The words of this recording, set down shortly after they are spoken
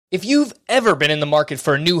If you've ever been in the market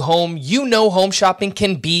for a new home, you know home shopping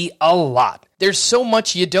can be a lot. There's so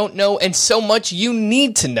much you don't know and so much you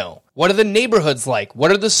need to know. What are the neighborhoods like?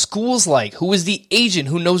 What are the schools like? Who is the agent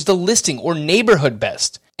who knows the listing or neighborhood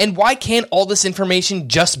best? And why can't all this information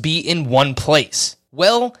just be in one place?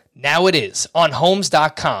 Well, now it is on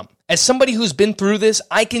Homes.com. As somebody who's been through this,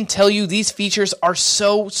 I can tell you these features are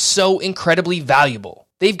so incredibly valuable.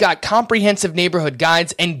 They've got comprehensive neighborhood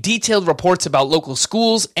guides and detailed reports about local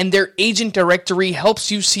schools, and their agent directory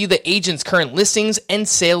helps you see the agent's current listings and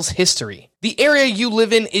sales history. The area you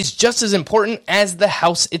live in is just as important as the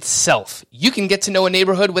house itself. You can get to know a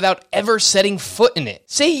neighborhood without ever setting foot in it.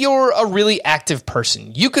 Say you're a really active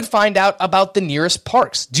person. You could find out about the nearest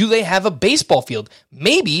parks. Do they have a baseball field?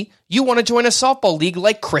 Maybe you want to join a softball league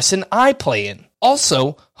like Chris and I play in.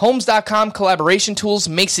 Also, Homes.com collaboration tools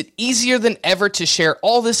makes it easier than ever to share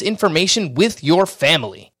all this information with your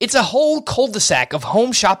family. It's a whole cul-de-sac of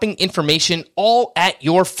home shopping information all at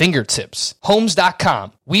your fingertips.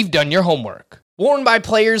 Homes.com. We've done your homework. Worn by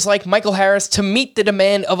players like Michael Harris to meet the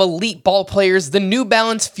demand of elite ball players, the New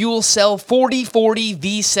Balance Fuel Cell 4040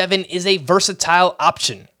 V7 is a versatile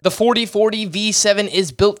option. The 4040 V7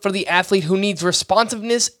 is built for the athlete who needs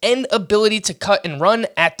responsiveness and ability to cut and run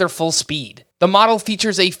at their full speed. The model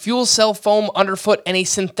features a fuel cell foam underfoot and a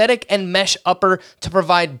synthetic and mesh upper to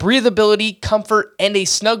provide breathability, comfort, and a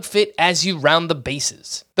snug fit as you round the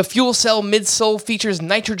bases. The fuel cell midsole features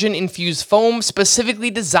nitrogen-infused foam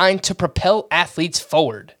specifically designed to propel athletes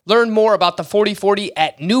forward. Learn more about the 4040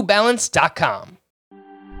 at newbalance.com.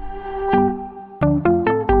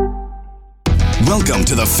 Welcome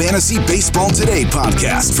to the Fantasy Baseball Today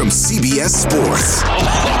podcast from CBS Sports.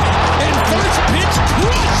 And first pitch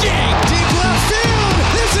crushing! Deep left field!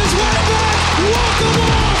 This is way back! Walk 'em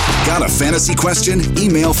off! Got a fantasy question?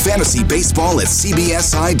 Email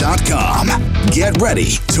fantasybaseball@cbsi.com. Get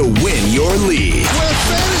ready to win your league. Where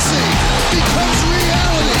fantasy becomes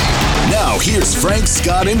reality. Now here's Frank,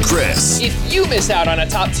 Scott, and Chris. If you miss out on a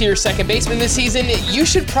top-tier second baseman this season, you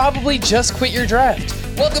should probably just quit your draft.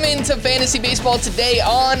 Welcome into Fantasy Baseball Today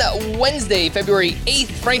on Wednesday, February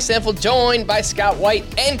 8th. Frank Stanfield joined by Scott White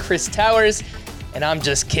and Chris Towers. And I'm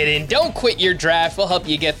just kidding. Don't quit your draft. We'll help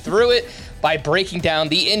you get through it by breaking down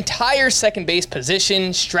the entire second base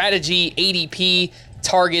position, strategy, ADP,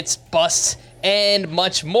 targets, busts, and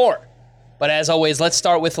much more. But as always, let's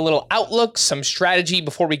start with a little outlook, some strategy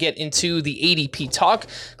before we get into the ADP talk.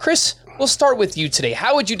 Chris, we'll start with you today.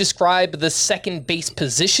 How would you describe the second base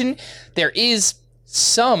position? There is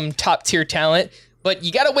some top-tier talent, but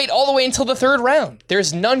you got to wait all the way until the third round.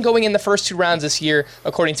 There's none going in the first two rounds this year,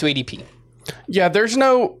 according to ADP. Yeah, there's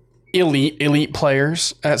no elite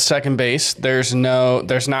players at second base. There's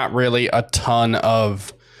not really a ton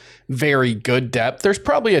of very good depth. There's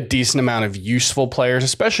probably a decent amount of useful players,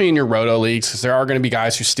 especially in your roto leagues, because there are going to be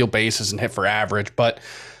guys who steal bases and hit for average, but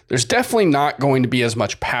there's definitely not going to be as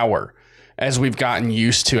much power as we've gotten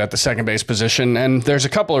used to at the second base position. And there's a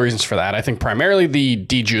couple of reasons for that. I think primarily the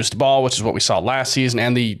de-juiced ball, which is what we saw last season,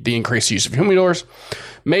 and the increased use of humidors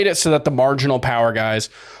made it so that the marginal power guys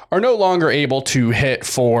are no longer able to hit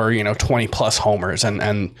for, 20 plus homers.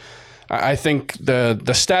 And I think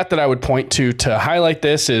the stat that I would point to highlight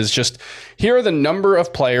this is just here are the number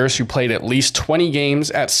of players who played at least 20 games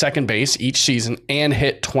at second base each season and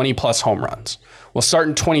hit 20 plus home runs. We'll start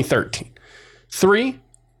in 2013. 3,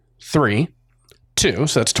 2.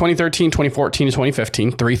 So that's 2013, 2014,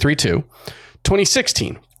 2015, 3, 2.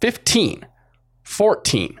 2016, 15,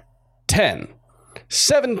 14, 10,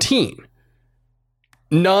 17.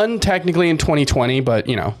 None technically in 2020, but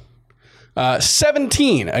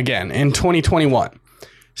 17 again in 2021.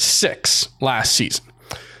 6 last season.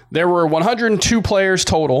 There were 102 players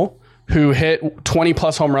total who hit 20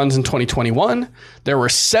 plus home runs in 2021. There were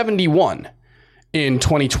 71 in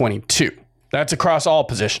 2022. That's across all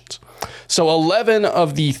positions. So 11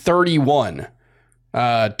 of the 31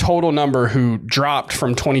 total number who dropped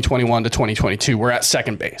from 2021 to 2022 were at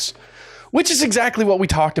second base, which is exactly what we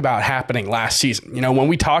talked about happening last season. When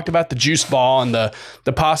we talked about the juice ball and the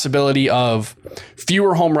possibility of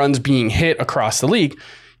fewer home runs being hit across the league,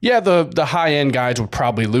 yeah, the high-end guys would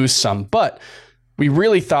probably lose some, but we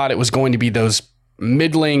really thought it was going to be those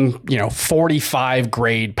middling, 45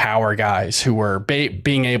 grade power guys who were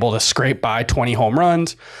being able to scrape by 20 home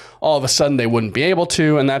runs. All of a sudden they wouldn't be able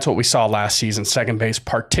to. And that's what we saw last season. Second base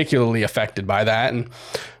particularly affected by that. And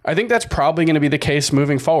I think that's probably going to be the case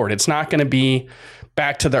moving forward. It's not going to be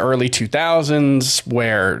back to the early 2000s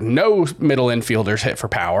where no middle infielders hit for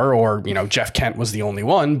power or, Jeff Kent was the only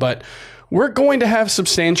one, but we're going to have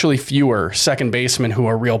substantially fewer second basemen who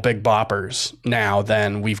are real big boppers now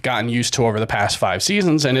than we've gotten used to over the past 5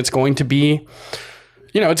 seasons. And it's going to be,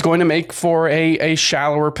 it's going to make for a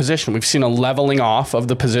shallower position. We've seen a leveling off of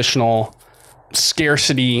the positional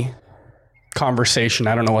scarcity conversation.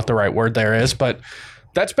 I don't know what the right word there is, but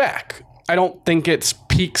that's back. I don't think it's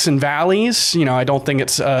peaks and valleys. I don't think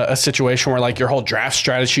it's a situation where like your whole draft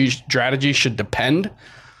strategy should depend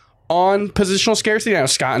on positional scarcity.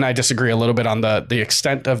 Scott and I disagree a little bit on the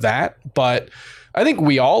extent of that, but I think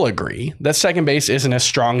we all agree that second base isn't as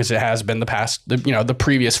strong as it has been the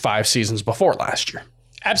previous 5 seasons before last year.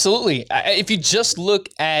 Absolutely. If you just look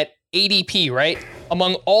at ADP, right,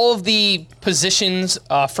 among all of the positions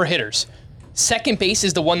for hitters, second base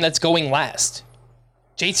is the one that's going last.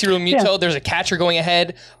 JT Realmuto, there's a catcher going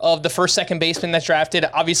ahead of the first second baseman that's drafted.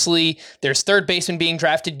 Obviously, there's third baseman being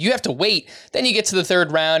drafted. You have to wait. Then you get to the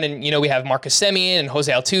third round, and we have Marcus Semien and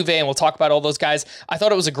Jose Altuve, and we'll talk about all those guys. I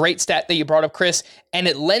thought it was a great stat that you brought up, Chris, and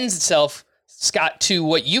it lends itself, Scott, to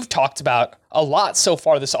what you've talked about a lot so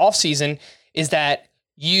far this offseason, is that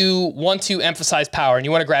you want to emphasize power and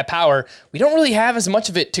you want to grab power. We don't really have as much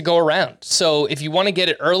of it to go around. So if you want to get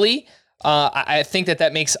it early, I think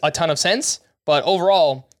that makes a ton of sense. But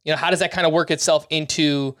overall, how does that kind of work itself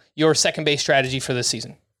into your second base strategy for this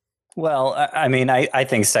season? Well, I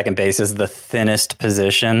think second base is the thinnest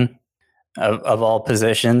position of all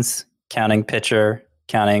positions, counting pitcher,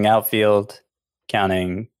 counting outfield,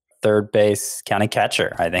 counting third base, counting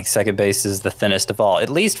catcher. I think second base is the thinnest of all,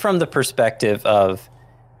 at least from the perspective of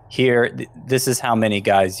this is how many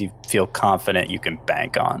guys you feel confident you can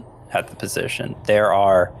bank on at the position. There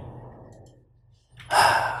are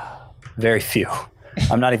very few.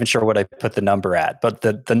 I'm not even sure what I put the number at, but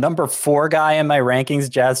the number 4 guy in my rankings,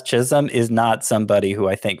 Jazz Chisholm, is not somebody who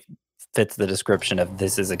I think fits the description of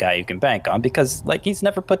this is a guy you can bank on, because he's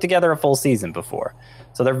never put together a full season before.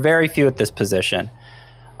 So there are very few at this position.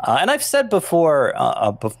 And I've said before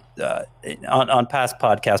on past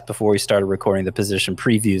podcasts before we started recording the position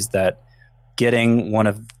previews that getting one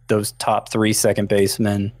of those top 3 second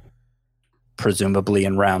basemen, presumably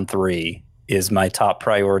in round 3, is my top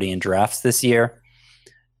priority in drafts this year.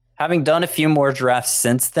 Having done a few more drafts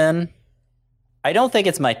since then, I don't think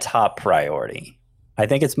it's my top priority. I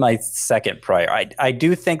think it's my second priority. I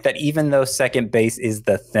do think that even though second base is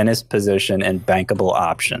the thinnest position in bankable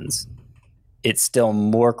options, it's still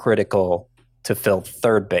more critical to fill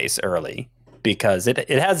third base early, because it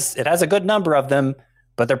has a good number of them,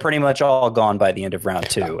 but they're pretty much all gone by the end of round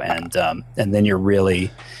 2, and then you're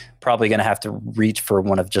really probably going to have to reach for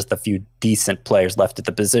one of just a few decent players left at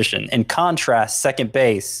the position. In contrast, second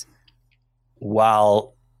base,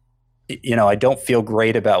 while I don't feel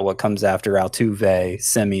great about what comes after Altuve,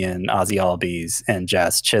 Semien, Ozzie Albies, and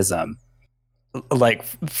Jazz Chisholm,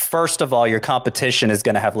 first of all, your competition is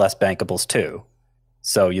going to have less bankables too,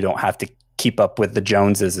 so you don't have to keep up with the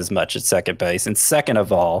Joneses as much at second base. And second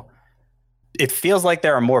of all, it feels like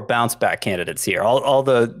there are more bounce back candidates here. All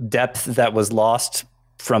the depth that was lost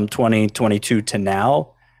from 2022 to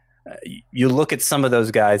now, you look at some of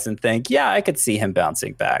those guys and think, yeah, I could see him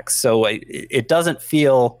bouncing back. So it doesn't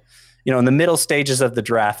feel, in the middle stages of the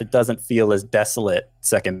draft, it doesn't feel as desolate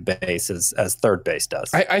second base as third base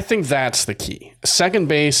does. I think that's the key.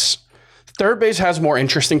 Third base has more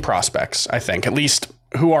interesting prospects, I think, at least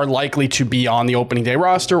who are likely to be on the opening day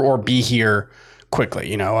roster or be here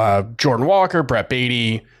quickly. Jordan Walker, Brett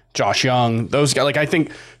Beatty, Josh Young, those guys. I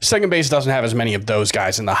think second base doesn't have as many of those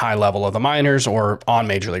guys in the high level of the minors or on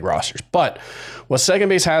major league rosters. But what second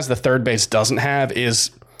base has, the third base doesn't have,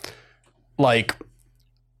 is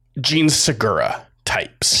Gene Segura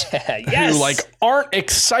types yes. who aren't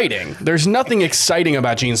exciting. There's nothing exciting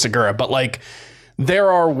about Gene Segura, but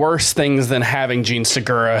there are worse things than having Gene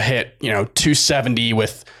Segura hit 270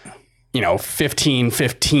 with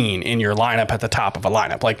 15-15 in your lineup at the top of a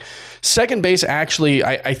lineup. Second base, actually,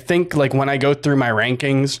 I think when I go through my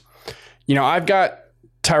rankings, I've got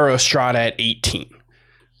Thairo Estrada at 18.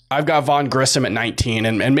 I've got Vaughn Grissom at 19,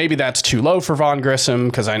 and maybe that's too low for Vaughn Grissom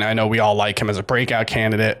because I know we all like him as a breakout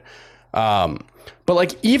candidate.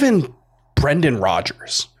 But even Brendan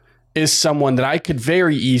Rodgers is someone that I could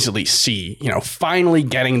very easily see, finally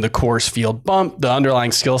getting the Coors Field bump. The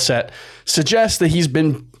underlying skill set suggests that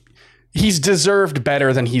he's deserved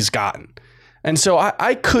better than he's gotten. And so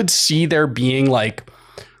I could see there being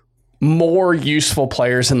more useful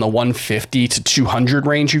players in the 150 to 200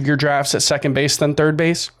 range of your drafts at second base than third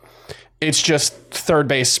base. It's just third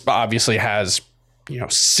base obviously has,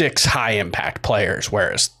 6 high impact players,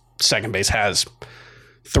 whereas second base has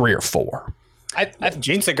 3 or 4.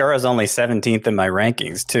 Gene Segura is only 17th in my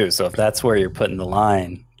rankings too. So if that's where you're putting the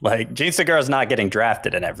line, Like, Gene Segura is not getting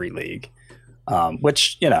drafted in every league,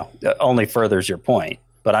 which, only furthers your point.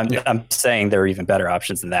 But I'm saying there are even better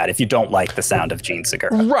options than that if you don't like the sound of Gene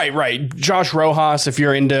Segura. Right. Josh Rojas, if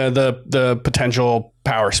you're into the potential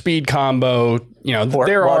power speed combo,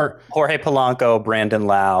 there are Jorge Polanco, Brandon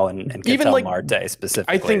Lau, and Ketel Marte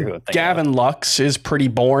specifically. I think Gavin Lux is pretty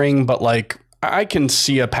boring, but like I can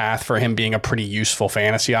see a path for him being a pretty useful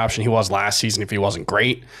fantasy option. He was last season if he wasn't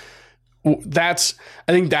great. I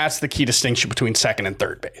think that's the key distinction between second and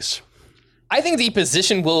third base. I think the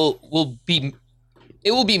position will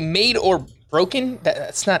be made or broken.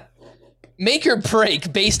 That's not make or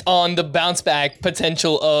break based on the bounce back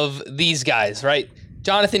potential of these guys, right?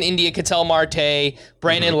 Jonathan India, Ketel Marte,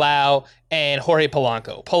 Brandon Lau, and Jorge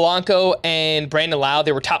Polanco. Polanco and Brandon Lau,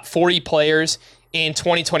 they were top 40 players in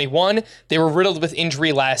 2021. They were riddled with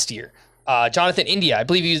injury last year. Jonathan India, I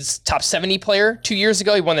believe he was top 70 player 2 years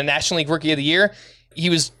ago. He won the National League Rookie of the Year. He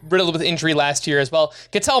was riddled with injury last year as well.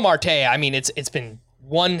 Ketel Marte, I mean, it's been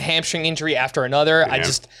one hamstring injury after another.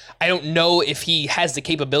 Yeah. I don't know if he has the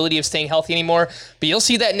capability of staying healthy anymore, but you'll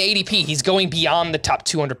see that in ADP. He's going beyond the top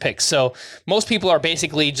 200 picks. So most people are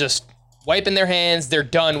basically just wiping their hands. They're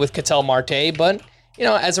done with Ketel Marte, but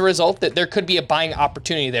as a result, that there could be a buying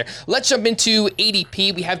opportunity there. Let's jump into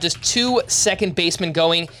ADP. We have just 2 second basemen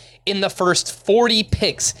going in the first 40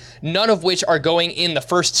 picks, none of which are going in the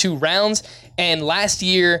first 2 rounds. And last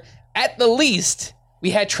year, at the least, we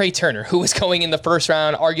had Trey Turner, who was going in the first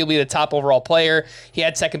round, arguably the top overall player. He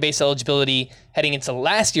had second base eligibility heading into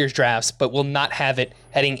last year's drafts, but will not have it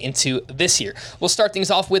heading into this year. We'll start things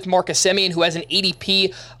off with Marcus Semien, who has an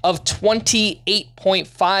ADP of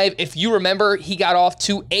 28.5. If you remember, he got off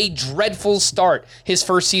to a dreadful start his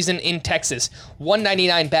first season in Texas.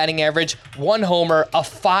 199 batting average, 1 homer, a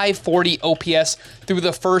 540 OPS through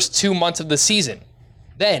the first 2 months of the season.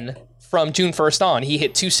 Then, from June 1st on, he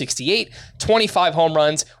hit 268, 25 home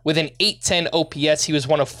runs with an 810 OPS. He was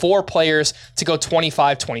one of 4 players to go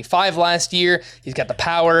 25-25 last year. He's got the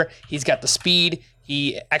power. He's got the speed.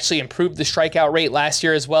 He actually improved the strikeout rate last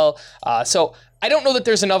year as well. So I don't know that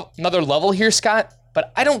there's another level here, Scott,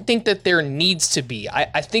 but I don't think that there needs to be.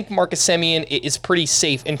 I think Marcus Semien is pretty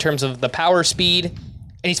safe in terms of the power, speed,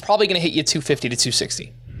 and he's probably going to hit you 250 to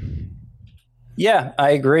 260. Yeah,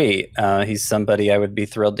 I agree. He's somebody I would be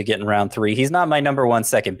thrilled to get in round 3. He's not my number 1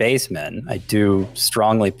 second baseman. I do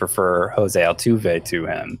strongly prefer Jose Altuve to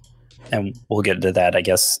him. And we'll get into that, I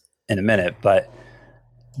guess, in a minute. But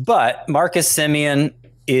Marcus Semien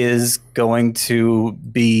is going to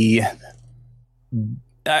be,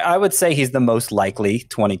 I would say he's the most likely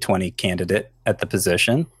 2020 candidate at the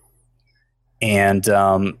position. And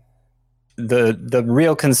the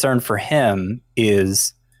real concern for him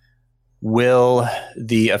is, will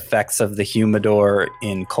the effects of the humidor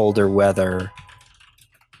in colder weather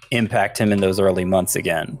impact him in those early months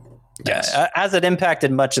again? Yes. As it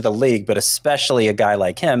impacted much of the league, but especially a guy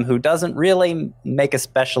like him who doesn't really make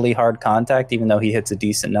especially hard contact, even though he hits a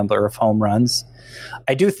decent number of home runs.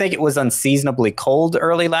 I do think it was unseasonably cold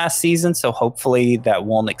early last season, so hopefully that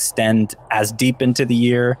won't extend as deep into the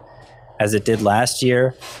year as it did last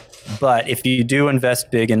year. But if you do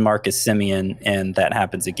invest big in Marcus Semien and that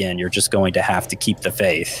happens again, you're just going to have to keep the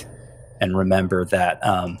faith and remember that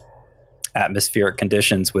atmospheric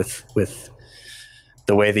conditions with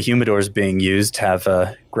the way the humidor is being used have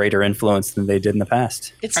a greater influence than they did in the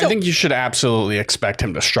past. I think you should absolutely expect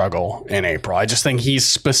him to struggle in April. I just think he's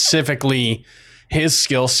specifically his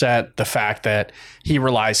skill set, the fact that he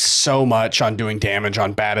relies so much on doing damage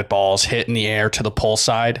on batted balls, hit in the air to the pull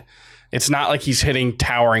side. It's not like he's hitting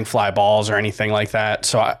towering fly balls or anything like that.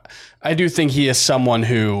 So I do think he is someone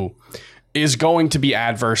who is going to be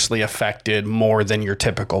adversely affected more than your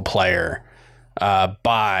typical player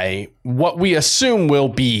by what we assume will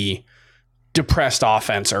be depressed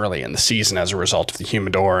offense early in the season as a result of the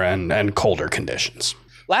humidor and colder conditions.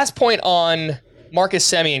 Last point on Marcus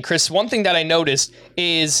Semien, Chris, one thing that I noticed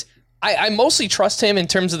is I mostly trust him in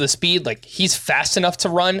terms of the speed. Like, he's fast enough to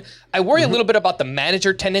run. I worry a little bit about the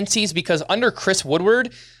manager tendencies because under Chris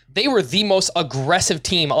Woodward, they were the most aggressive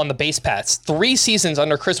team on the base paths. 3 seasons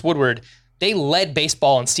under Chris Woodward, they led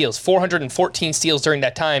baseball in steals, 414 steals during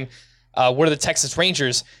that time. Were the Texas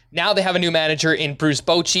Rangers. Now they have a new manager in Bruce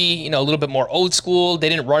Bochy, a little bit more old school. They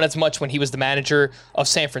didn't run as much when he was the manager of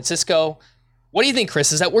San Francisco. What do you think,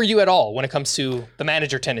 Chris? Is that were you at all when it comes to the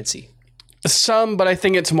manager tendency? Some, but I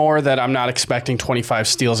think it's more that I'm not expecting 25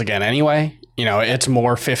 steals again anyway. It's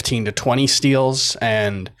more 15 to 20 steals.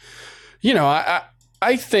 And,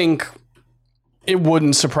 I think it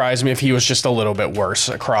wouldn't surprise me if he was just a little bit worse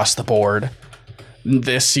across the board.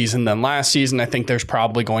 this season than last season. I think there's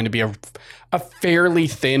probably going to be a fairly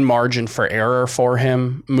thin margin for error for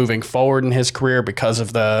him moving forward in his career because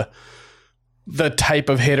of the type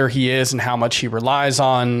of hitter he is and how much he relies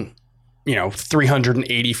on,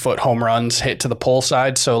 380-foot home runs hit to the pull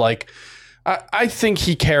side. So like, I think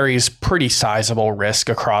he carries pretty sizable risk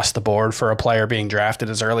across the board for a player being drafted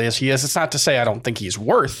as early as he is. It's not to say I don't think he's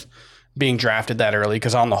worth being drafted that early,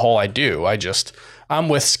 because on the whole I do. I'm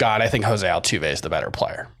with Scott. I think Jose Altuve is the better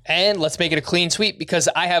player. And let's make it a clean sweep, because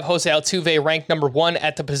I have Jose Altuve ranked number 1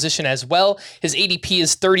 at the position as well. His ADP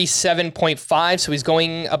is 37.5, so he's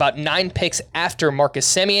going about 9 picks after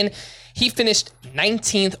Marcus Semien. He finished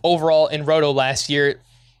 19th overall in Roto last year,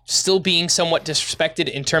 still being somewhat disrespected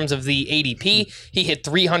in terms of the ADP. He hit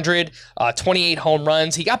 300, 28 home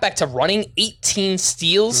runs. He got back to running, 18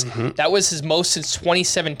 steals. That was his most since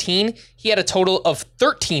 2017. He had a total of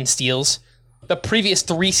 13 steals the previous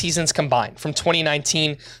 3 seasons combined, from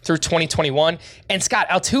 2019 through 2021. And Scott,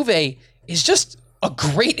 Altuve is just a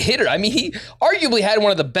great hitter. I mean, he arguably had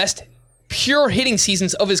one of the best pure hitting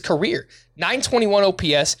seasons of his career. 921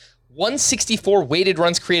 OPS, 164 weighted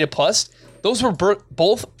runs created plus. Those were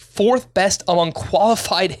both 4th best among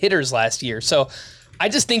qualified hitters last year. So I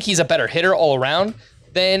just think he's a better hitter all around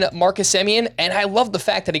than Marcus Semien. And I love the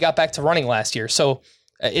fact that he got back to running last year. So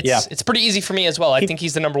it's pretty easy for me as well. I think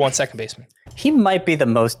he's the number 1 second baseman. He might be the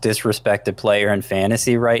most disrespected player in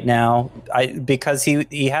fantasy right now, because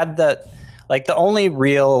he had the only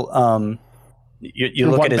real you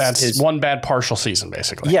look at his one bad partial season,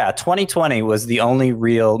 basically. Yeah, 2020 was the only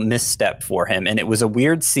real misstep for him, and it was a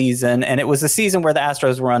weird season, and it was a season where the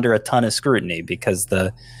Astros were under a ton of scrutiny because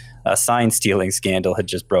the sign stealing scandal had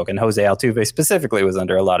just broken. Jose Altuve specifically was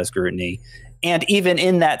under a lot of scrutiny, and even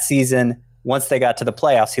in that season, once they got to the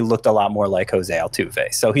playoffs, he looked a lot more like Jose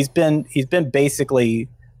Altuve. So he's been basically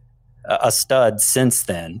a stud since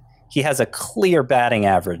then. He has a clear batting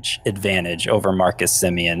average advantage over Marcus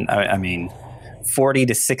Semien. I mean, 40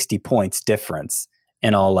 to 60 points difference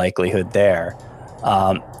in all likelihood there.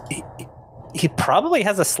 He probably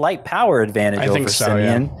has a slight power advantage over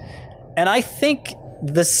Semien. Yeah. And I think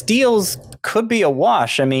the steals could be a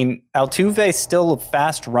wash. I mean, Altuve's still a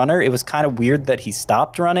fast runner. It was kind of weird that he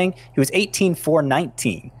stopped running. He was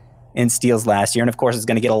 18-4-19 in steals last year. And of course, it's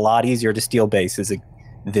going to get a lot easier to steal bases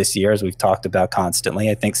this year, as we've talked about constantly.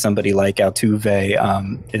 I think somebody like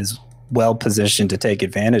Altuve is well positioned to take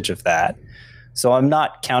advantage of that. So I'm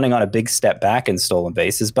not counting on a big step back in stolen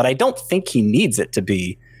bases, but I don't think he needs it to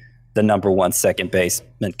be the number 1 second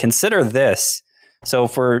baseman. Consider this. So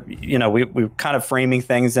we're kind of framing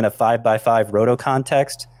things in a 5x5 roto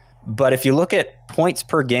context. But if you look at points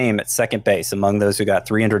per game at second base among those who got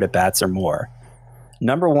 300 at bats or more,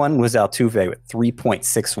 number 1 was Altuve with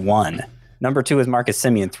 3.61. Number 2 is Marcus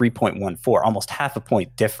Semien, 3.14, almost half a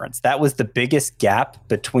point difference. That was the biggest gap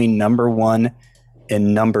between number 1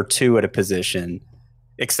 and number 2 at a position,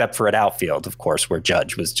 except for at outfield, of course, where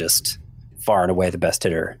Judge was just far and away the best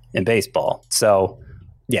hitter in baseball. So,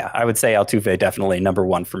 yeah, I would say Altuve definitely number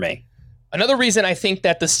 1 for me. Another reason I think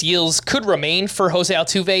that the steals could remain for Jose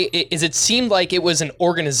Altuve is it seemed like it was an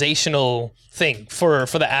organizational thing for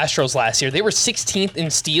the Astros last year. They were 16th in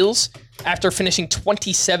steals after finishing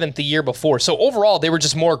 27th the year before. So overall, they were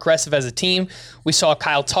just more aggressive as a team. We saw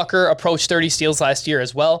Kyle Tucker approach 30 steals last year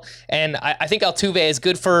as well. And I think Altuve is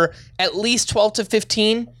good for at least 12 to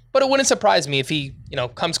 15. But it wouldn't surprise me if he,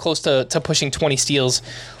 comes close to pushing 20 steals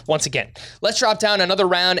once again. Let's drop down another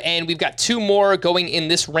round, and we've got 2 more going in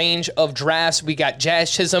this range of drafts. We got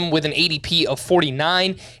Jazz Chisholm with an ADP of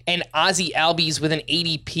 49 and Ozzie Albies with an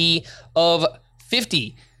ADP of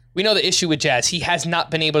 50. We know the issue with Jazz. He has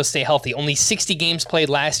not been able to stay healthy. Only 60 games played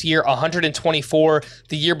last year, 124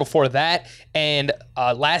 the year before that. And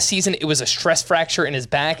last season, it was a stress fracture in his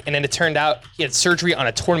back. And then it turned out he had surgery on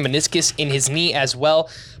a torn meniscus in his knee as well.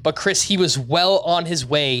 But Chris, he was well on his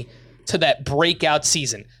way to that breakout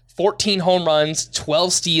season. 14 home runs,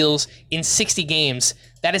 12 steals in 60 games.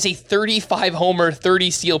 That is a 35 homer,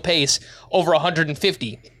 30 steal pace over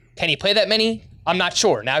 150. Can he play that many? I'm not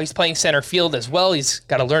sure. Now he's playing center field as well. He's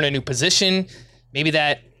got to learn a new position. Maybe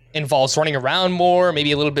that involves running around more,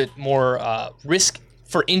 maybe a little bit more risk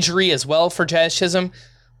for injury as well for Jazz Chisholm.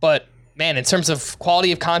 But, man, in terms of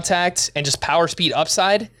quality of contact and just power speed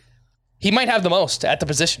upside, he might have the most at the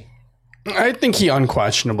position. I think he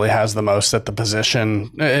unquestionably has the most at the position.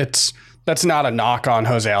 That's not a knock on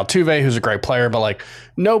Jose Altuve, who's a great player, but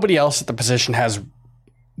nobody else at the position has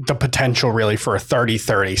the potential really for a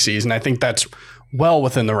 30-30 season. I think that's well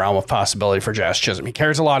within the realm of possibility for Jazz Chisholm. He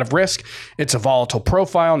carries a lot of risk. It's a volatile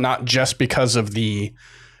profile, not just because of the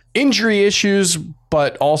injury issues,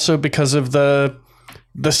 but also because of the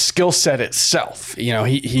the skill set itself. You know,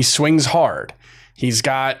 he swings hard. He's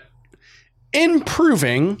got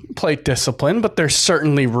improving plate discipline, but there's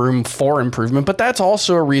certainly room for improvement. But that's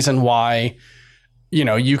also a reason why, you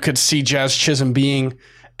know, you could see Jazz Chisholm being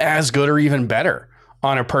as good or even better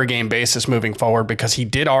on a per game basis moving forward, because he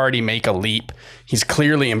did already make a leap. He's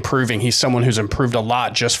clearly improving. He's someone who's improved a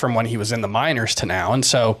lot just from when he was in the minors to now. And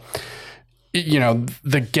so, you know,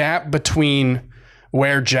 the gap between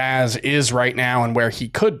where Jazz is right now and where he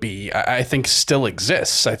could be, I think still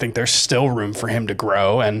exists. I think there's still room for him to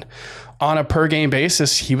grow. And on a per game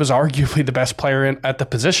basis, he was arguably the best player at the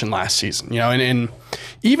position last season, you know, and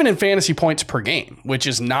even in fantasy points per game, which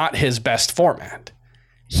is not his best format.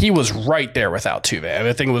 He was right there with Altuve.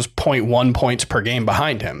 I think it was 0.1 points per game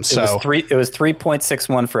behind him. So it was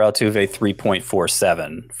 3.61 for Altuve,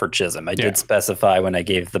 3.47 for Chisholm. I did specify when I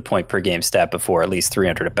gave the point per game stat before at least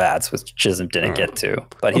 300 at bats, which Chisholm didn't get to.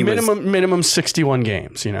 But he minimum 61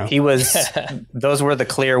 games. You know, he was. Those were the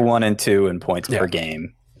clear 1 and 2 in points per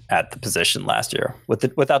game at the position last year. With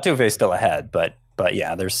Altuve still ahead, but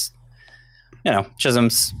yeah, there's. You know,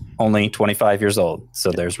 Chisholm's only 25 years old,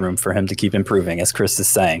 so there's room for him to keep improving, as Chris is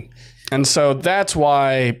saying. And so that's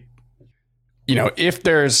why, you know, if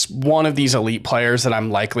there's one of these elite players that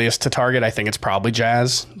I'm likeliest to target, I think it's probably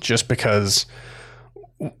Jazz, just because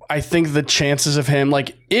I think the chances of him,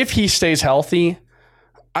 like, if he stays healthy,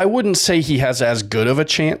 I wouldn't say he has as good of a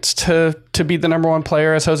chance to be the number one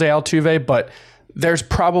player as Jose Altuve, but there's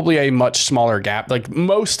probably a much smaller gap. Like,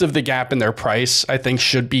 most of the gap in their price, I think,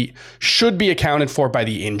 should be accounted for by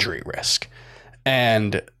the injury risk.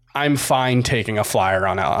 And I'm fine taking a flyer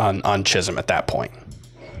on Chisholm at that point.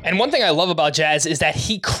 And one thing I love about Jazz is that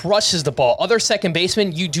he crushes the ball. Other second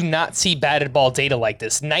basemen, you do not see batted ball data like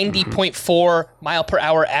this. 90.4 mile per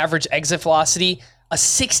hour average exit velocity, a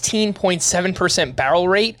 16.7% barrel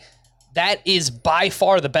rate. That is by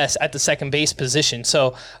far the best at the second base position.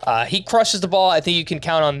 So he crushes the ball. I think you can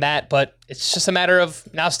count on that, but it's just a matter of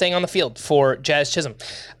now staying on the field for Jazz Chisholm.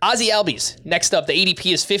 Ozzie Albies, next up. The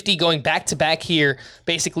ADP is 50, going back-to-back here,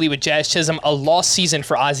 basically with Jazz Chisholm. A lost season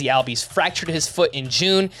for Ozzie Albies. Fractured his foot in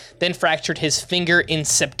June, then fractured his finger in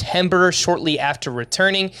September, shortly after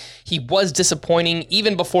returning. He was disappointing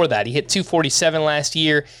even before that. He hit 247 last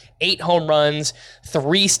year, 8 home runs,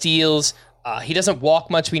 3 steals. He doesn't walk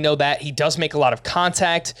much, we know that. He does make a lot of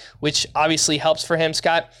contact, which obviously helps for him,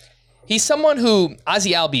 Scott. He's someone who,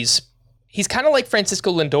 Ozzie Albies, he's kind of like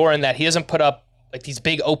Francisco Lindor in that he doesn't put up like these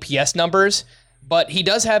big OPS numbers, but he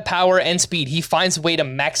does have power and speed. He finds a way to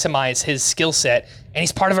maximize his skill set, and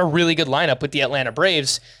he's part of a really good lineup with the Atlanta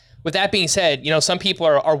Braves. With that being said, you know, some people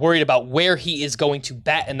are worried about where he is going to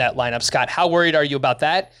bat in that lineup. Scott, how worried are you about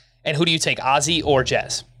that? And who do you take, Ozzie or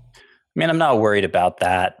Jazz? I mean, I'm not worried about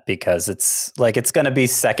that because it's going to be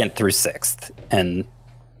 2nd through 6th, and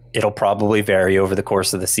it'll probably vary over the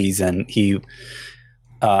course of the season.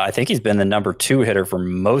 I think he's been the number 2 hitter for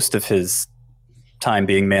most of his time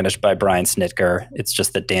being managed by Brian Snitker. It's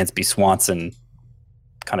just that Dansby Swanson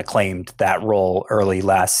kind of claimed that role early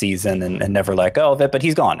last season and never let go of it, but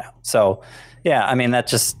he's gone now. So, yeah, I mean, that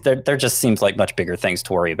just there just seems like much bigger things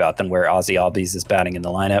to worry about than where Ozzie Albies is batting in the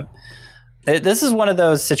lineup. This is one of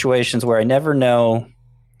those situations where I never know.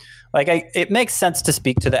 Like, it makes sense to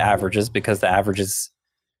speak to the averages because the averages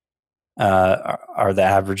are the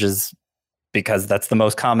averages because that's the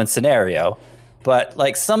most common scenario. But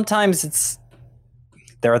like sometimes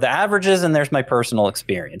there are the averages and there's my personal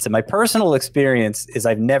experience. And my personal experience is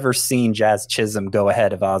I've never seen Jazz Chisholm go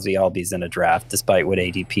ahead of Ozzie Albies in a draft, despite what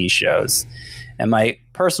ADP shows. And my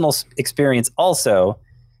personal experience also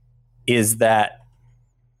is that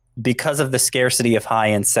because of the scarcity of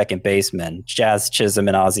high-end second basemen, Jazz Chisholm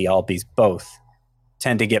and Ozzie Albies both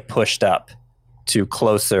tend to get pushed up to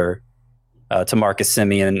closer to Marcus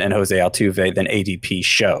Semien and Jose Altuve than ADP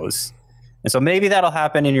shows. And so maybe that'll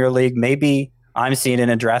happen in your league. Maybe I'm seeing it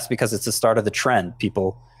in drafts because it's the start of the trend.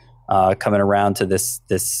 People coming around to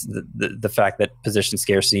the fact that position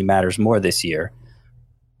scarcity matters more this year.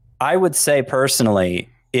 I would say personally,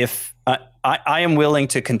 if I am willing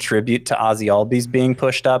to contribute to Ozzie Albies being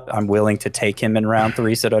pushed up. I'm willing to take him in round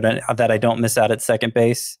 3 so that I don't miss out at second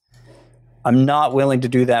base. I'm not willing to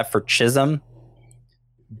do that for Chisholm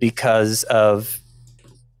because of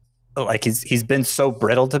like he's been so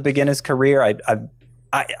brittle to begin his career.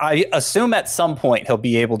 I assume at some point he'll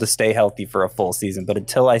be able to stay healthy for a full season, but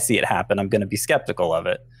until I see it happen, I'm going to be skeptical of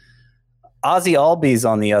it. Ozzie Albies,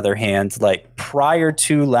 on the other hand, like prior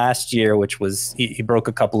to last year, which was he broke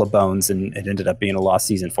a couple of bones and it ended up being a lost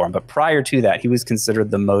season for him. But prior to that, he was considered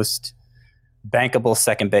the most bankable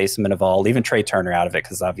second baseman of all. Even Trey Turner out of it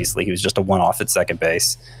because obviously he was just a one-off at second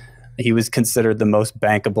base. He was considered the most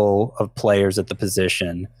bankable of players at the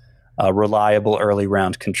position, a reliable early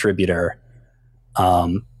round contributor.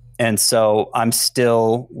 And so I'm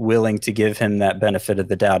still willing to give him that benefit of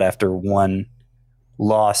the doubt after one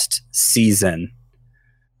lost season.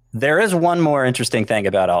 There is one more interesting thing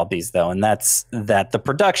about Albies, though, and that's that the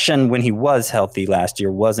production when he was healthy last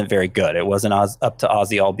year wasn't very good. It wasn't up to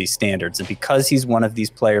Ozzie Albies standards. And because he's one of these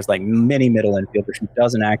players like many middle infielders who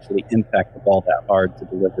doesn't actually impact the ball that hard to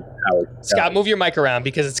deliver the power. Scott, move your mic around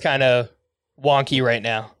because it's kind of wonky right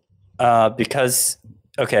now.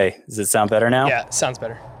 Okay, does it sound better now? Yeah, sounds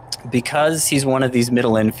better. Because he's one of these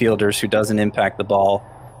middle infielders who doesn't impact the ball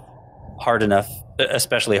hard enough,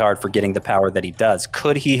 especially hard for getting the power that he does.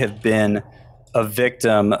 Could he have been a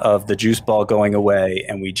victim of the juice ball going away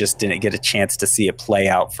and we just didn't get a chance to see it play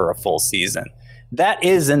out for a full season? That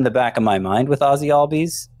is in the back of my mind with Ozzie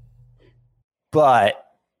Albies, but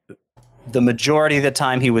the majority of the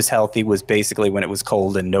time he was healthy was basically when it was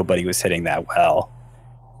cold and nobody was hitting that well.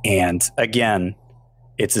 And again,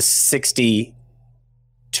 it's a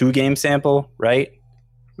 62 game sample, right?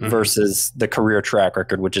 Mm-hmm. Versus the career track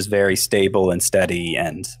record, which is very stable and steady.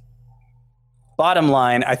 And bottom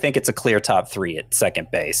line, I think it's a clear top three at second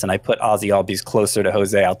base. And I put Ozzie Albies closer to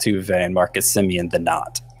Jose Altuve and Marcus Semien than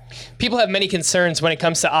not. People have many concerns when it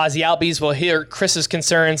comes to Ozzie Albies. We'll hear Chris's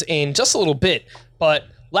concerns in just a little bit. But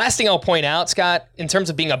last thing I'll point out, Scott, in terms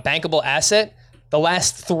of being a bankable asset, the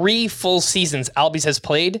last 3 full seasons Albies has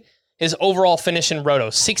played, his overall finish in Roto,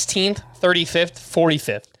 16th, 35th,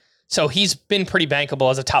 45th. So he's been pretty bankable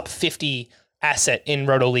as a top 50 asset in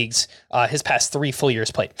Roto leagues his past 3 full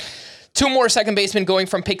years played. 2 more second basemen going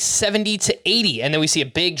from pick 70 to 80, and then we see a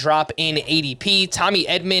big drop in ADP. Tommy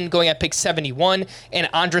Edman going at pick 71, and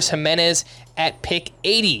Andres Jimenez at pick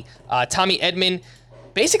 80. Tommy Edman,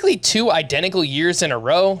 basically 2 identical years in a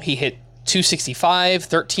row. He hit 265,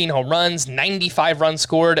 13 home runs, 95 runs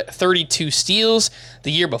scored, 32 steals.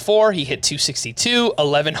 The year before, he hit 262,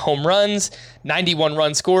 11 home runs, 91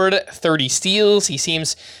 runs scored, 30 steals. He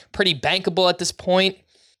seems pretty bankable at this point.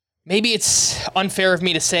 Maybe it's unfair of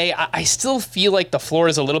me to say, I still feel like the floor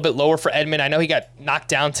is a little bit lower for Edman. I know he got knocked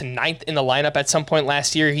down to 9th in the lineup at some point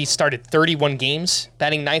last year. He started 31 games,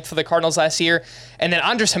 batting 9th for the Cardinals last year. And then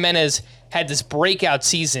Andres Jimenez had this breakout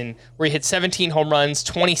season where he hit 17 home runs,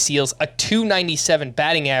 20 steals, a 297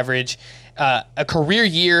 batting average, a career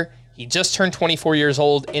year. He just turned 24 years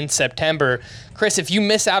old in September. Chris, if you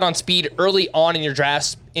miss out on speed early on in your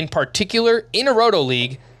drafts, in particular in a Roto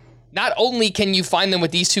league, not only can you find them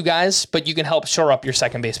with these 2 guys, but you can help shore up your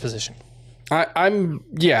second base position. I'm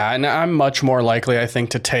much more likely, I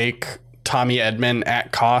think, to take Tommy Edman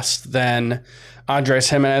at cost than Andres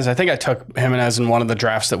Jimenez. I think I took Jimenez in one of the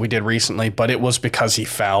drafts that we did recently, but it was because he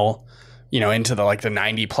fell, into the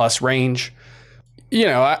 90 plus range.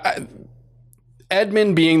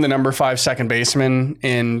 Edman being the number 5 second baseman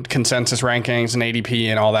in consensus rankings and ADP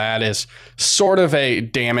and all that is sort of a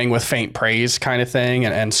damning with faint praise kind of thing,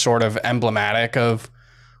 and sort of emblematic of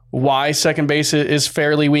why second base is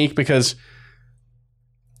fairly weak, because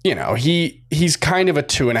he's kind of a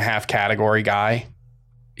 2.5 category guy.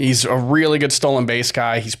 He's a really good stolen base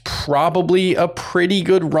guy. He's probably a pretty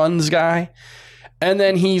good runs guy. And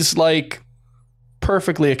then he's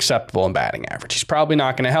perfectly acceptable in batting average. He's probably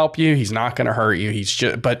not going to help you. He's not going to hurt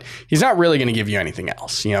you. But he's not really going to give you anything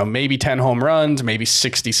else. Maybe 10 home runs, maybe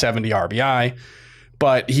 60, 70 RBI,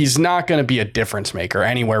 but he's not going to be a difference maker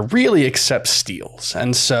anywhere really except steals.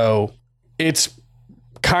 And so it's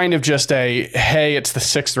kind of just hey, it's the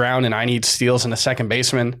 6th round and I need steals and a second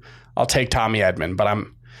baseman. I'll take Tommy Edman, but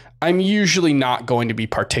I'm usually not going to be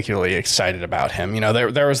particularly excited about him.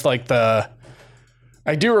 There was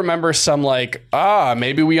I do remember some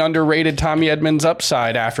maybe we underrated Tommy Edman's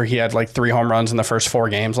upside after he had 3 home runs in the first 4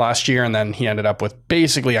 games last year, and then he ended up with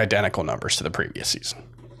basically identical numbers to the previous season.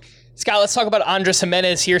 Scott, let's talk about Andres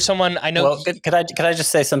Jimenez here. Someone I know. Well, could I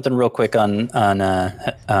just say something real quick on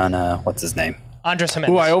what's his name? Andres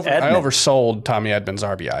Jimenez. Ooh, I oversold Tommy Edman's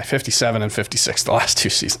RBI, 57 and 56 the last 2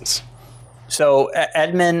 seasons. So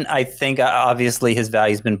Edman, I think obviously his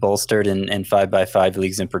value's been bolstered in 5x5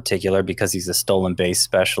 leagues in particular because he's a stolen base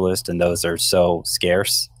specialist and those are so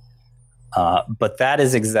scarce. But that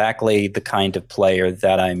is exactly the kind of player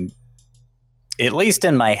that I'm, at least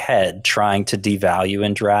in my head, trying to devalue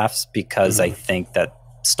in drafts because I think that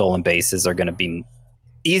stolen bases are going to be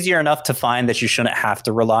easier enough to find that you shouldn't have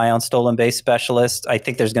to rely on stolen base specialists. I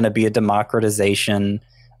think there's going to be a democratization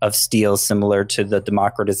of steals similar to the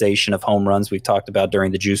democratization of home runs we've talked about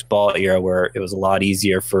during the juice ball era, where it was a lot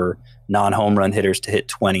easier for non-home run hitters to hit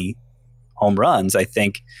 20 home runs. I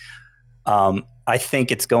think I think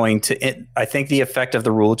the effect of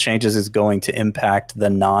the rule changes is going to impact the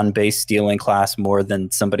non-base stealing class more than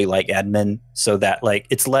somebody like Edman, so that like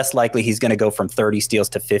it's less likely he's going to go from 30 steals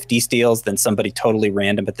to 50 steals than somebody totally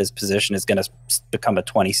random at this position is going to become a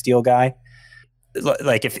 20 steal guy.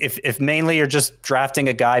 Like if mainly you're just drafting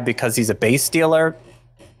a guy because he's a base stealer,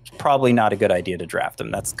 it's probably not a good idea to draft him.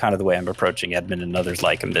 That's kind of the way I'm approaching Edman and others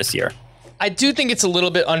like him this year. I do think it's a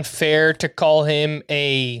little bit unfair to call him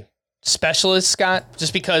a specialist, Scott,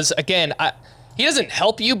 just because, again, he doesn't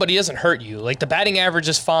help you, but he doesn't hurt you. Like, the batting average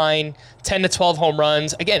is fine, 10 to 12 home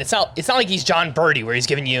runs. Again, it's not like he's John Birdie where he's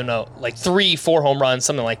giving you, like 3-4 home runs,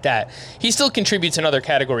 something like that. He still contributes in other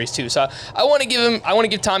categories too. So I want to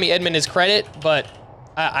give Tommy Edman his credit, but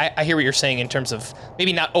I hear what you're saying in terms of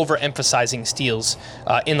maybe not overemphasizing steals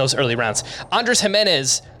in those early rounds. Andres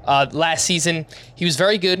Gimenez, last season, he was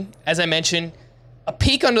very good, as I mentioned. A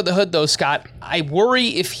peek under the hood, though, Scott, I worry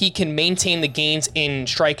if he can maintain the gains in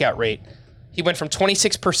strikeout rate. He went from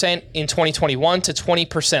 26% in 2021 to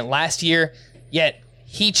 20% last year, yet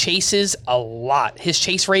he chases a lot. His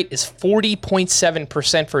chase rate is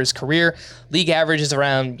 40.7% for his career. League average is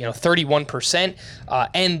around 31%,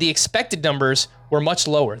 and the expected numbers were much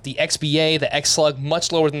lower. The XBA, the X-Slug,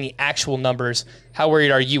 much lower than the actual numbers. How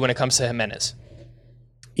worried are you when it comes to Gimenez?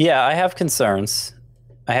 Yeah, I have concerns.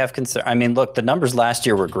 I mean, look, the numbers last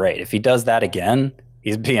year were great. If he does that again,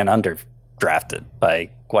 he's being underdrafted by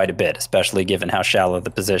quite a bit, especially given how shallow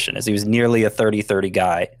the position is. He was nearly a 30-30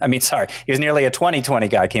 guy. He was nearly a 20-20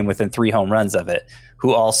 guy, came within 3 home runs of it,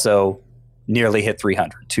 who also nearly hit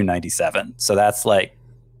 300, 297. So that's like,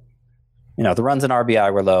 the runs in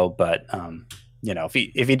RBI were low, but,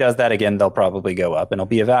 if he does that again, they'll probably go up and it'll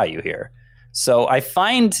be a value here. So I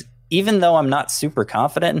find, even though I'm not super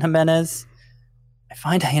confident in Gimenez, I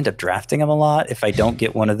find I end up drafting him a lot. If I don't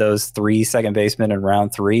get one of those 3 second basemen in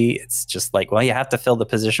round 3, it's just like, well, you have to fill the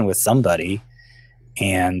position with somebody.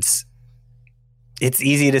 And it's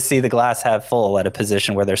easy to see the glass half full at a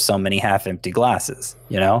position where there's so many half empty glasses,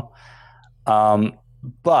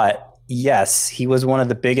 But yes, he was one of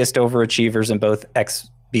the biggest overachievers in both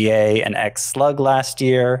XBA and X-Slug last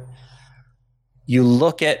year. You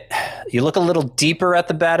look a little deeper at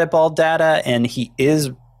the batted ball data, and he is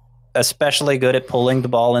especially good at pulling the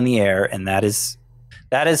ball in the air, and that is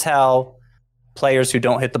how players who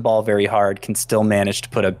don't hit the ball very hard can still manage to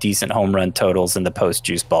put up decent home run totals in the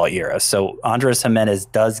post-juice ball era. So Andres Gimenez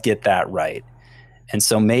does get that right. And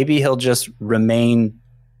so maybe he'll just remain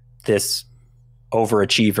this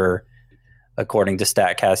overachiever according to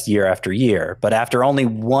StatCast year after year. But after only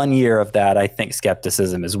 1 year of that, I think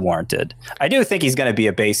skepticism is warranted. I do think he's going to be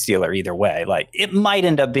a base stealer either way. Like, it might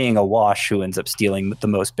end up being a wash who ends up stealing the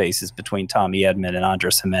most bases between Tommy Edman and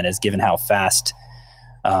Andres Gimenez, given how fast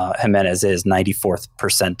Gimenez is, 94th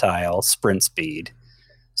percentile sprint speed.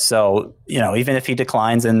 So, even if he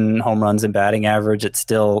declines in home runs and batting average,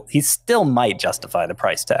 he still might justify the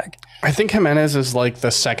price tag. I think Gimenez is like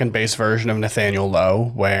the second base version of Nathaniel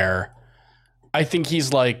Lowe, where I think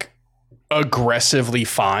he's like aggressively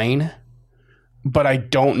fine, but I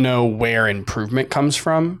don't know where improvement comes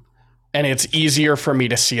from. And it's easier for me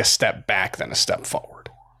to see a step back than a step forward.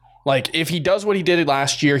 Like, if he does what he did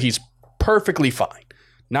last year, he's perfectly fine.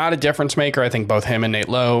 Not a difference maker. I think both him and Nate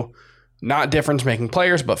Lowe, not difference making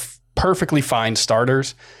players, but perfectly fine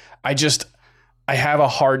starters. I have a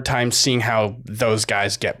hard time seeing how those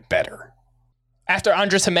guys get better. After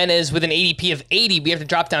Andres Gimenez with an ADP of 80, we have to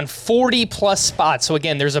drop down 40 plus spots. So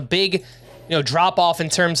again, there's a big, drop off in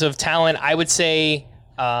terms of talent. I would say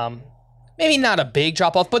maybe not a big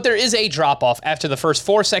drop off, but there is a drop off after the first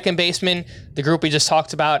 4 second basemen, the group we just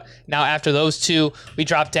talked about. Now after those 2, we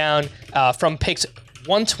drop down from picks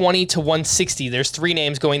 120 to 160. There's 3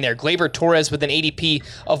 names going there. Gleyber Torres with an ADP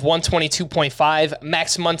of 122.5,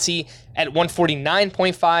 Max Muncy at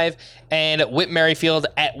 149.5, and Whit Merrifield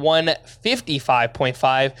at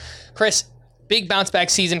 155.5. Chris, big bounce back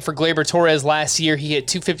season for Gleyber Torres last year. He hit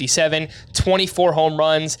 257, 24 home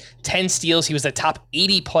runs, 10 steals. He was the top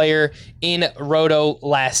 80 player in Roto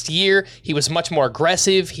last year. He was much more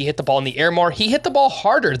aggressive. He hit the ball in the air more. He hit the ball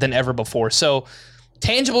harder than ever before. So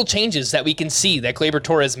tangible changes that we can see that Gleyber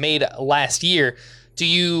Torres made last year. Do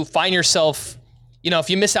you find yourself, if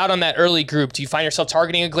you miss out on that early group, do you find yourself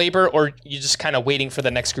targeting a Gleyber, or you just kind of waiting for the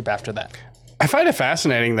next group after that? I find it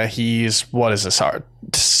fascinating that he's,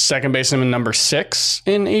 second baseman number 6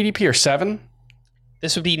 in ADP, or 7?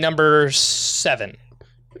 This would be number 7.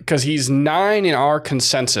 Because he's 9 in our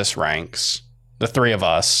consensus ranks, the 3 of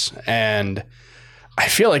us, and I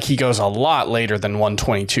feel like he goes a lot later than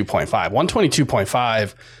 122.5.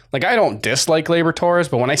 122.5, like, I don't dislike Gleyber Torres,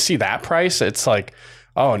 but when I see that price, it's like,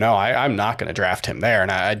 oh no, I'm not going to draft him there,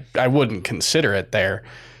 and I wouldn't consider it there.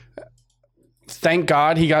 Thank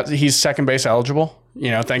God he's second base eligible.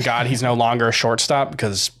 Thank God he's no longer a shortstop,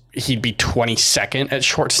 because he'd be 22nd at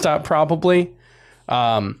shortstop probably.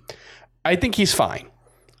 I think he's fine.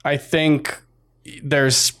 I think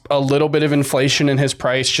there's a little bit of inflation in his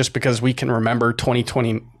price just because we can remember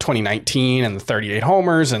 2019 and the 38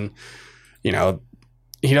 homers, and he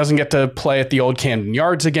doesn't get to play at the old Camden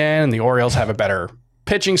Yards again, and the Orioles have a better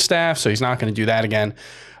pitching staff, so he's not going to do that again.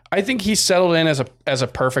 I think he's settled in as a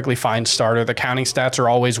perfectly fine starter. The counting stats are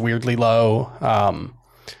always weirdly low,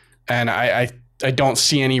 and I don't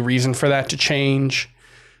see any reason for that to change.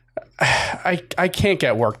 I can't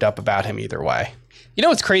get worked up about him either way. You know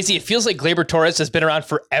what's crazy? It feels like Gleyber Torres has been around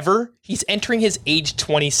forever. He's entering his age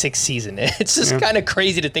 26 season. It's just kind of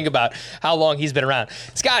crazy to think about how long he's been around.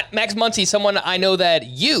 Scott, Max Muncy, someone I know that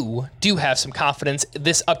you do have some confidence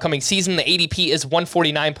this upcoming season. The ADP is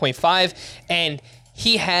 149.5, and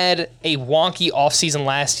he had a wonky offseason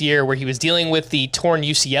last year where he was dealing with the torn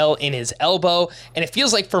UCL in his elbow. And it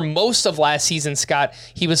feels like for most of last season, Scott,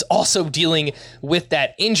 he was also dealing with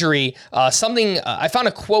that injury. I found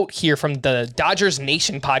a quote here from the Dodgers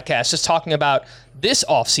Nation podcast just talking about this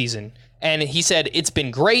offseason. And he said, it's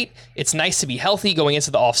been great. It's nice to be healthy going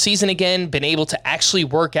into the offseason again, been able to actually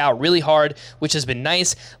work out really hard, which has been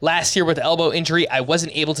nice. Last year with the elbow injury, I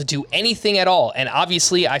wasn't able to do anything at all. And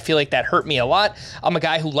obviously, I feel like that hurt me a lot. I'm a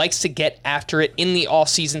guy who likes to get after it in the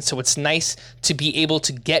offseason, so it's nice to be able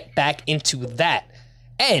to get back into that.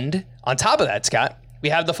 And on top of that, Scott, we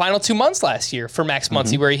have the final 2 months last year for Max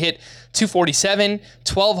Muncy, where he hit 247,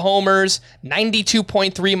 12 homers,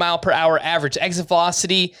 92.3 mile per hour average exit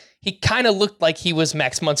velocity. He kind of looked like he was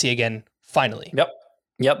Max Muncy again, finally.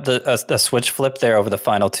 Yep. The switch flipped there over the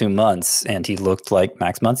final 2 months, and he looked like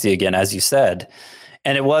Max Muncy again, as you said.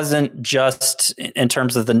 And it wasn't just in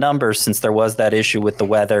terms of the numbers, since there was that issue with the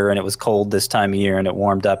weather, and it was cold this time of year, and it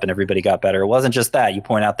warmed up, and everybody got better. It wasn't just that. You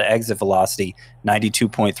point out the exit velocity,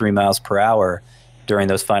 92.3 miles per hour during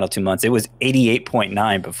those final 2 months. It was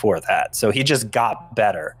 88.9 before that. So he just got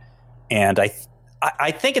better. And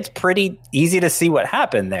I think it's pretty easy to see what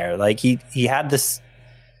happened there. Like he had this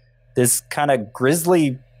kind of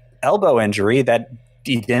grisly elbow injury that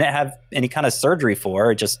he didn't have any kind of surgery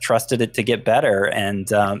for. Just trusted it to get better, and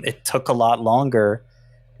it took a lot longer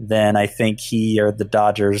than I think he or the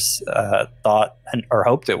Dodgers thought or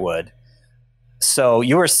hoped it would. So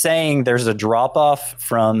you were saying there's a drop off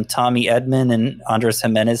from Tommy Edman and Andres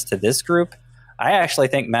Gimenez to this group. I actually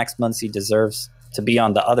think Max Muncy deserves to be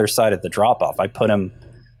on the other side of the drop off. I put him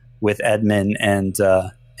with Edman and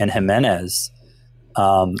Gimenez.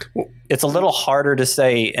 It's a little harder to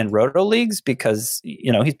say in roto leagues because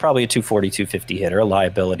he's probably a 240, 250 hitter, a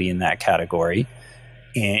liability in that category,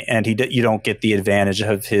 and you don't get the advantage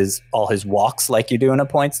of all his walks like you do in a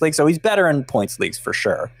points league. So he's better in points leagues for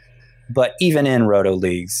sure. But even in roto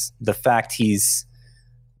leagues, the fact is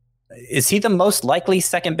he the most likely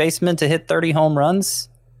second baseman to hit 30 home runs?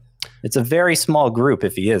 It's a very small group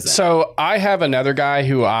if he isn't. So I have another guy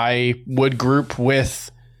who I would group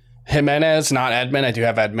with Gimenez, not Edman. I do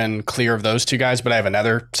have Edman clear of those two guys, but I have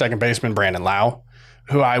another second baseman, Brandon Lau,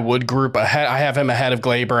 who I would group ahead. I have him ahead of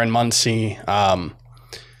Gleyber and Muncy.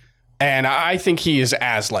 And I think he is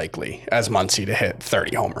as likely as Muncy to hit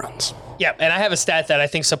 30 home runs. Yeah, and I have a stat that I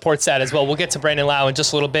think supports that as well. We'll get to Brandon Lau in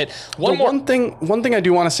just a little bit. One thing I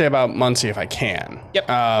do want to say about Muncy, if I can.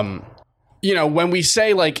 Yep. When we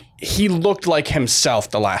say like he looked like himself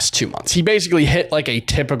the last 2 months, he basically hit like a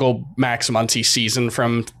typical Max Muncy season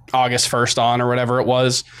from August 1st on or whatever it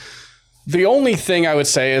was. The only thing I would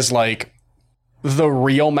say is like the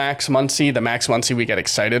real Max Muncy, the Max Muncy we get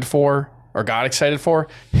excited for or got excited for,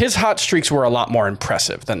 his hot streaks were a lot more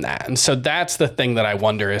impressive than that. And so that's the thing that I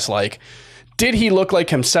wonder is like, did he look like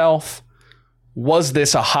himself? Was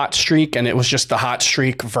this a hot streak and it was just the hot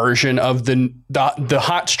streak version of the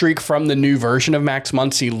hot streak from the new version of Max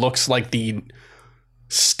Muncy looks like the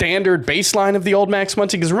standard baseline of the old Max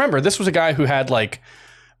Muncy? Because remember, this was a guy who had like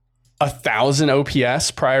 1,000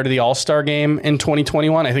 OPS prior to the All-Star game in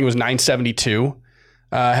 2021. I think it was 972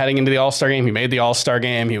 heading into the All-Star game. He made the All-Star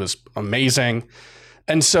game. He was amazing.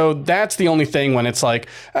 And so that's the only thing when it's like,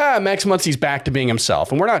 Max Muncy's back to being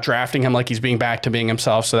himself. And we're not drafting him like he's being back to being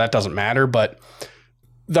himself, so that doesn't matter. But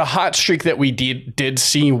the hot streak that we did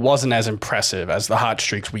see wasn't as impressive as the hot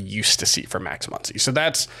streaks we used to see for Max Muncy. So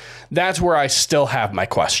that's where I still have my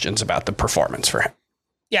questions about the performance for him.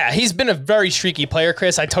 Yeah, he's been a very streaky player,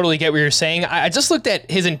 Chris. I totally get what you're saying. I just looked at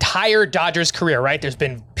his entire Dodgers career, right? There's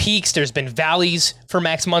been peaks, there's been valleys for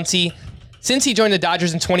Max Muncy. Since he joined the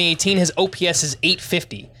Dodgers in 2018, his OPS is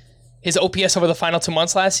 850. his OPS over the final 2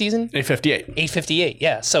 months last season? 858. 858,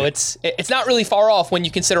 yeah. So it's not really far off when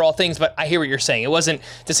you consider all things, but I hear what you're saying. It wasn't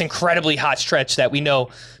this incredibly hot stretch that we know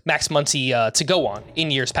Max Muncy to go on in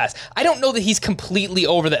years past. I don't know that he's completely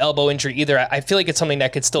over the elbow injury either. I feel like it's something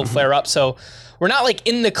that could still flare up. So we're not like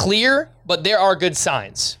in the clear, but there are good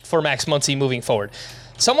signs for Max Muncy moving forward.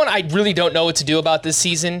 Someone I really don't know what to do about this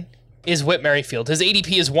season is Whit Merrifield. His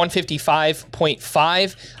ADP is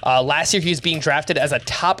 155.5. Last year, he was being drafted as a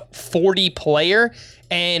top 40 player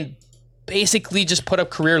and basically just put up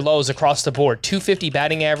career lows across the board. 250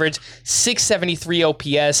 batting average, 673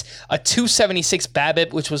 OPS, a 276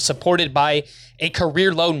 BABIP, which was supported by a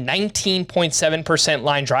career low 19.7%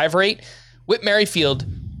 line drive rate. Whit Merrifield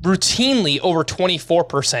routinely over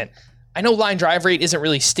 24%. I know line drive rate isn't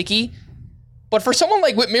really sticky, but for someone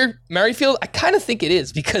like Whit Merrifield, I kind of think it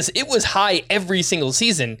is because it was high every single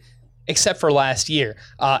season except for last year.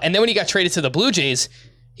 And then when he got traded to the Blue Jays,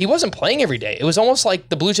 he wasn't playing every day. It was almost like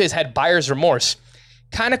the Blue Jays had buyer's remorse.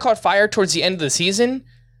 Kind of caught fire towards the end of the season.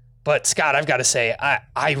 But Scott, I've got to say,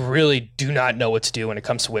 I really do not know what to do when it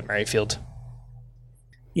comes to Whit Merrifield.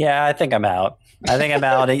 Yeah, I think I'm out.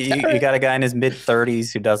 You got a guy in his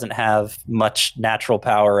mid-30s who doesn't have much natural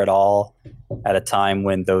power at all at a time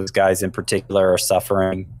when those guys in particular are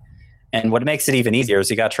suffering. And what makes it even easier is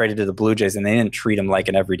he got traded to the Blue Jays and they didn't treat him like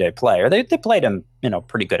an everyday player. They played him,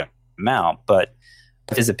 pretty good amount, but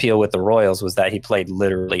his appeal with the Royals was that he played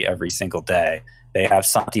literally every single day. They have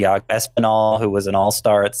Santiago Espinal, who was an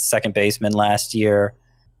all-star at second baseman last year.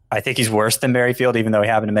 I think he's worse than Merrifield, even though he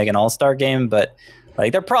happened to make an all-star game, but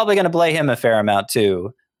they're probably going to play him a fair amount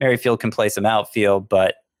too. Merrifield can play some outfield,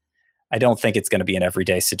 but I don't think it's going to be an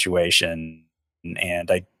everyday situation. And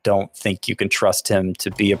I don't think you can trust him to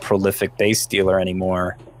be a prolific base stealer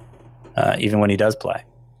anymore, even when he does play.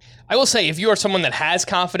 I will say, if you are someone that has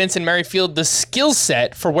confidence in Merrifield, the skill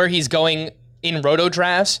set for where he's going in roto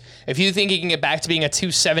drafts, if you think he can get back to being a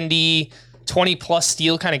 270, 20-plus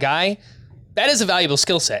steal kind of guy, that is a valuable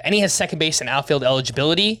skill set. And he has second base and outfield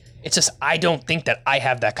eligibility. It's just I don't think that I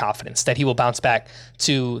have that confidence that he will bounce back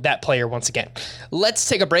to that player once again. Let's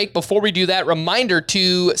take a break. Before we do that, reminder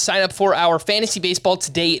to sign up for our Fantasy Baseball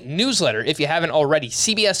Today newsletter. If you haven't already,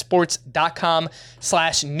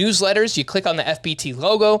 cbssports.com/newsletters. You click on the FBT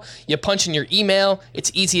logo, you punch in your email.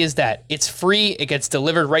 It's easy as that. It's free. It gets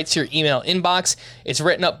delivered right to your email inbox. It's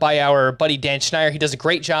written up by our buddy Dan Schneider. He does a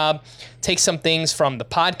great job. Takes some things from the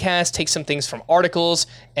podcast, takes some things from articles,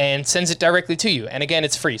 and sends it directly to you. And again,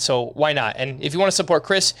 it's free, so why not? And if you want to support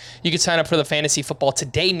Chris, you can sign up for the Fantasy Football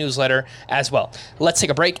Today newsletter as well. Let's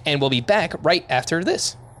take a break, and we'll be back right after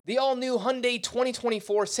this. The all-new Hyundai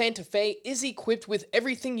 2024 Santa Fe is equipped with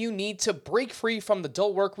everything you need to break free from the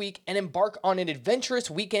dull work week and embark on an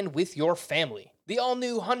adventurous weekend with your family. The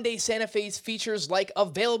all-new Hyundai Santa Fe's features like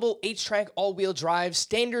available H-Track all-wheel drive,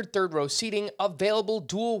 standard third-row seating, available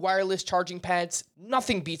dual wireless charging pads.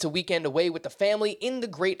 Nothing beats a weekend away with the family in the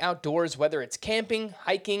great outdoors, whether it's camping,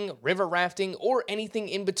 hiking, river rafting, or anything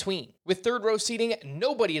in between. With third-row seating,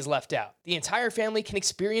 nobody is left out. The entire family can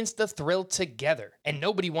experience the thrill together, and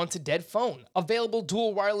nobody wants a dead phone. Available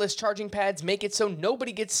dual wireless charging pads make it so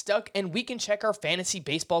nobody gets stuck, and we can check our fantasy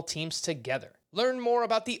baseball teams together. Learn more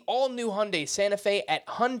about the all-new Hyundai Santa Fe at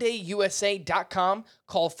HyundaiUSA.com.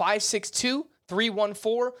 Call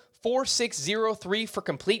 562-314-4603 for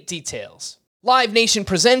complete details. Live Nation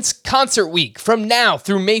presents Concert Week. From now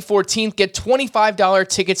through May 14th, get $25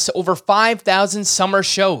 tickets to over 5,000 summer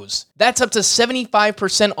shows. That's up to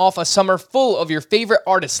 75% off a summer full of your favorite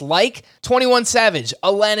artists like 21 Savage,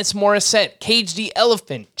 Alanis Morissette, Cage the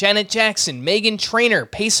Elephant, Janet Jackson, Meghan Trainor,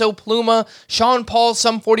 Peso Pluma, Sean Paul,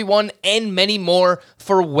 Sum 41, and many more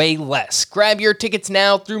for way less. Grab your tickets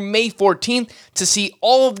now through May 14th to see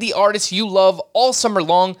all of the artists you love all summer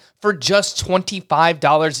long for just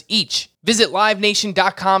 $25 each. Visit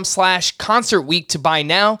livenation.com/Concert Week to buy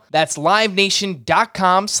now. That's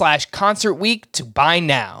livenation.com/Concert Week to buy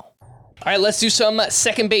now. All right, let's do some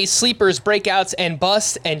second base sleepers, breakouts, and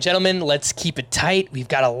busts. And gentlemen, let's keep it tight. We've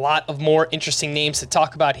got a lot of more interesting names to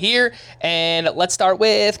talk about here. And let's start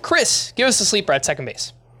with Chris. Give us a sleeper at second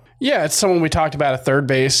base. Yeah, it's someone we talked about at third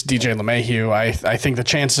base, DJ LeMahieu. I think the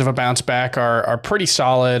chances of a bounce back are pretty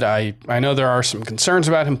solid. I know there are some concerns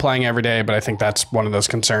about him playing every day, but I think that's one of those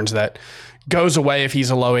concerns that goes away if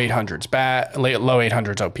he's a low 800s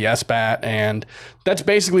OPS bat, and that's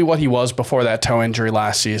basically what he was before that toe injury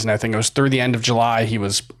last season. I think it was through the end of July he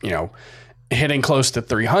was, hitting close to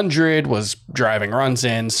 300, was driving runs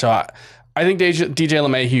in. So I think DJ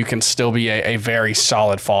LeMahieu can still be a very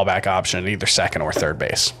solid fallback option at either second or third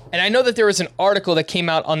base. And I know that there was an article that came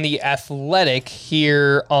out on The Athletic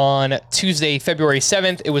here on Tuesday, February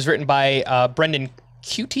 7th. It was written by Brendan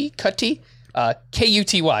Kuty, Kuty.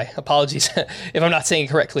 Apologies if I'm not saying it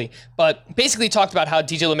correctly. But basically talked about how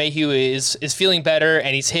DJ LeMahieu is feeling better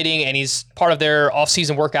and he's hitting and he's part of their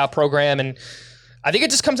offseason workout program. And I think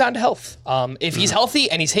it just comes down to health. If he's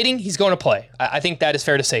healthy and he's hitting, he's going to play. I think that is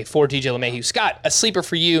fair to say for DJ LeMahieu. Scott, a sleeper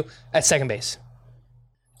for you at second base.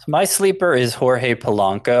 My sleeper is Jorge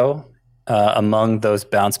Polanco, among those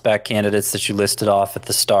bounce back candidates that you listed off at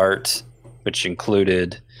the start, which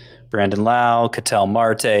included Brandon Lau, Ketel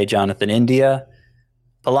Marte, Jonathan India.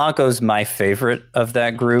 Polanco's my favorite of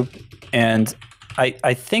that group. And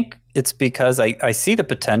I think it's because I see the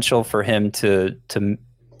potential for him to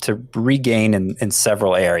regain in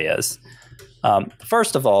several areas.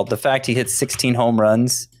 First of all, the fact he hit 16 home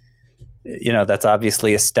runs, that's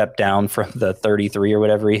obviously a step down from the 33 or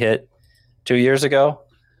whatever he hit 2 years ago.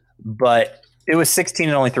 But it was 16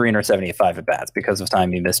 and only 375 at bats because of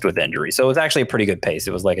time he missed with injury. So it was actually a pretty good pace.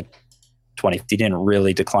 It was like a 20. He didn't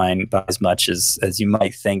really decline by as much as you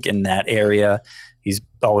might think in that area. He's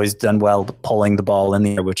always done well pulling the ball in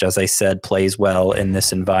the air, which, as I said, plays well in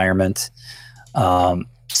this environment.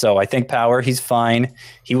 So I think power, he's fine.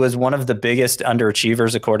 He was one of the biggest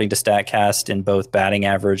underachievers, according to StatCast, in both batting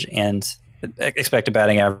average and expected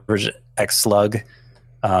batting average x slug.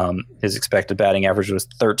 His expected batting average was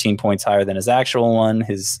 13 points higher than his actual one.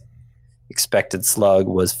 His expected slug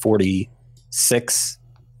was 46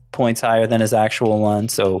 points higher than his actual one.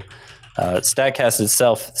 So StatCast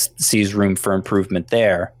itself sees room for improvement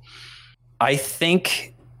there. I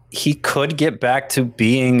think he could get back to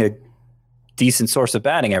being a decent source of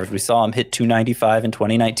batting average. We saw him hit 295 in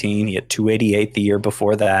 2019. He hit 288 the year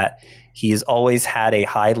before that. He's always had a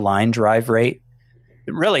high line drive rate.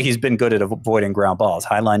 Really, he's been good at avoiding ground balls.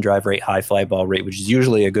 High line drive rate, high fly ball rate, which is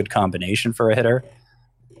usually a good combination for a hitter.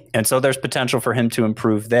 And so there's potential for him to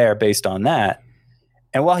improve there based on that.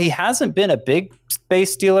 And while he hasn't been a big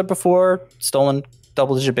base stealer before, stolen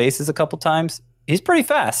double-digit bases a couple times, he's pretty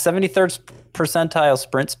fast, 73rd percentile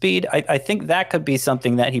sprint speed. I think that could be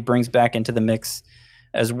something that he brings back into the mix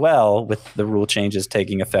as well with the rule changes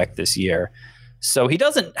taking effect this year. So he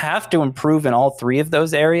doesn't have to improve in all three of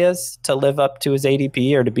those areas to live up to his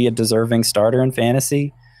ADP or to be a deserving starter in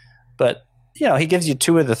fantasy. But, he gives you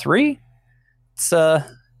two of the three. It's a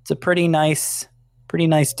pretty nice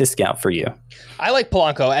discount for you. I like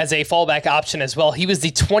Polanco as a fallback option as well. He was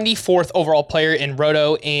the 24th overall player in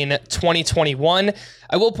Roto in 2021.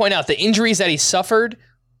 I will point out the injuries that he suffered,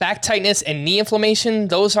 back tightness and knee inflammation,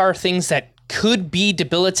 those are things that could be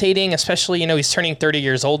debilitating, especially, he's turning 30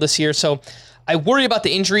 years old this year. So I worry about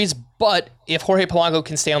the injuries, but if Jorge Polanco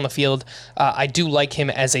can stay on the field, I do like him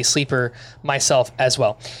as a sleeper myself as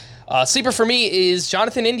well. Sleeper for me is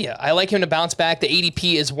Jonathan India. I like him to bounce back. The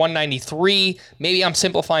ADP is 193. Maybe I'm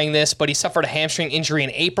simplifying this, but he suffered a hamstring injury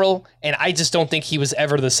in April, and I just don't think he was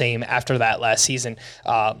ever the same after that last season.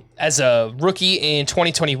 As a rookie in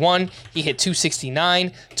 2021, he hit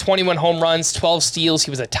 269, 21 home runs, 12 steals.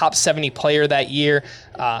 He was a top 70 player that year.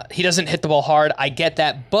 He doesn't hit the ball hard. I get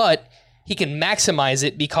that, but he can maximize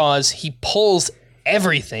it because he pulls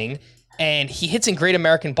everything. And he hits in Great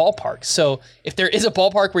American ballparks. So if there is a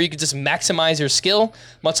ballpark where you could just maximize your skill,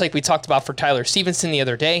 much like we talked about for Tyler Stevenson the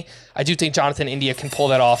other day, I do think Jonathan India can pull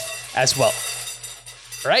that off as well.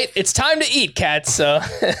 All right, it's time to eat, cats. So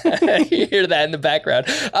you hear that in the background.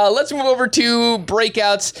 Let's move over to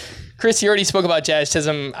breakouts. Chris, you already spoke about Jazz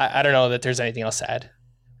Chisholm. I don't know that there's anything else to add.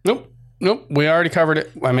 Nope. We already covered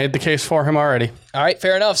it. I made the case for him already. All right,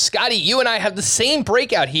 fair enough. Scotty, you and I have the same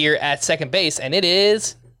breakout here at second base, and it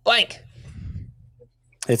is blank.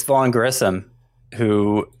 It's Vaughn Grissom,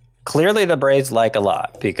 who clearly the Braves like a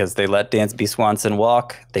lot because they let Dansby Swanson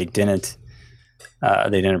walk. They didn't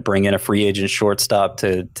bring in a free agent shortstop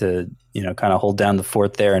to kind of hold down the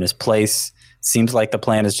fort there in his place. Seems like the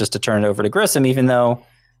plan is just to turn it over to Grissom, even though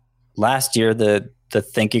last year the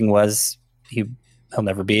thinking was he'll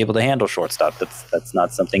never be able to handle shortstop. That's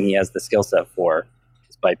not something he has the skill set for,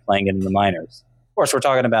 despite playing it in the minors. Of course, we're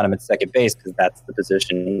talking about him at second base because that's the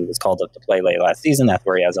position he was called up to play late last season. That's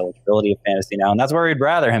where he has eligibility of fantasy now, and that's where we'd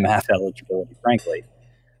rather him have eligibility, frankly.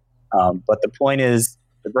 But the point is,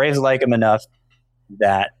 the Braves like him enough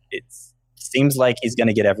that it seems like he's going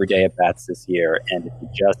to get every day at bats this year, and if you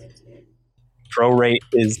just prorate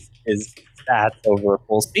his stats over a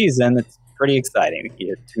full season, it's pretty exciting. He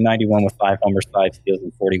had 291 with 5 homers, 5 steals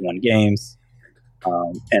in 41 games,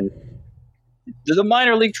 and the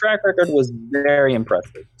minor league track record was very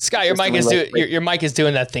impressive. Scott, your mic is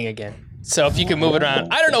doing that thing again. So if you can move it around.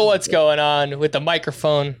 I don't know what's going on with the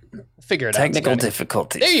microphone. Figure it out. Technical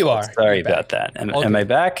difficulties. There you are. Sorry about that. Am I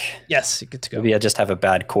back? Yes, you're good to go. Maybe I just have a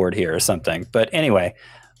bad cord here or something. But anyway,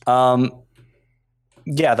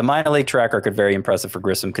 yeah, the minor league track record, very impressive for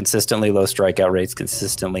Grissom. Consistently low strikeout rates,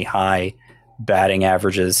 consistently high batting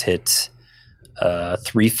averages, hit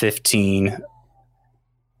 315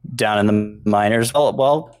 down in the minors.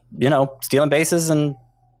 Well, stealing bases and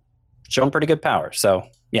showing pretty good power. So,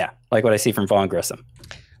 yeah, like what I see from Vaughn Grissom.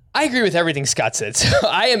 I agree with everything Scott said. So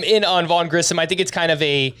I am in on Vaughn Grissom. I think it's kind of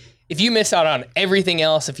if you miss out on everything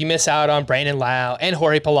else, if you miss out on Brandon Lau and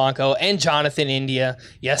Jorge Polanco and Jonathan India,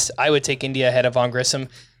 yes, I would take India ahead of Vaughn Grissom,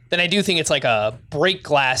 then I do think it's like a break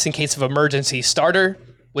glass in case of emergency starter,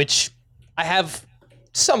 which I have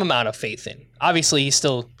some amount of faith in. Obviously, he's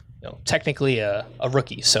still technically a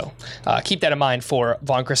rookie, so keep that in mind for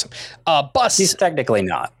Vaughn Grissom. Bus. He's technically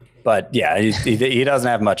not, but yeah, he doesn't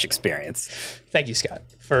have much experience. Thank you, Scott,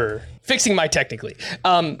 for fixing my technically.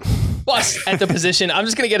 Bust at the position. I'm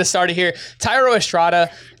just going to get us started here. Thairo Estrada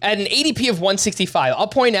at an ADP of 165. I'll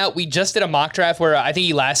point out we just did a mock draft where I think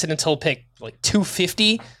he lasted until pick like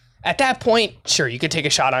 250. At that point, sure, you could take a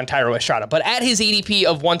shot on Thairo Estrada. But at his ADP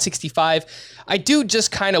of 165, I do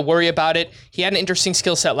just kind of worry about it. He had an interesting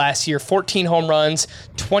skill set last year, 14 home runs,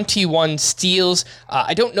 21 steals.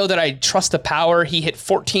 I don't know that I trust the power. He hit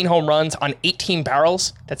 14 home runs on 18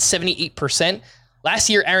 barrels. That's 78%.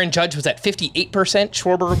 Last year, Aaron Judge was at 58%.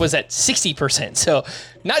 Schwarber was at 60%. So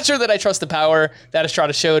not sure that I trust the power that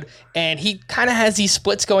Estrada showed. And he kind of has these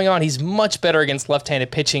splits going on. He's much better against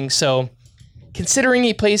left-handed pitching. So considering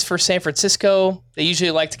he plays for San Francisco, they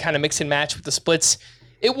usually like to kind of mix and match with the splits.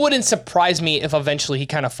 It wouldn't surprise me if eventually he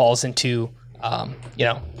kind of falls into,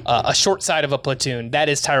 a short side of a platoon. That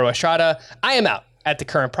is Thairo Estrada. I am out at the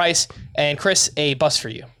current price. And Chris, a bust for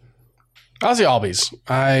you. Ozzie Albies.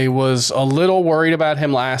 I was a little worried about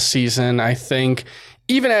him last season. I think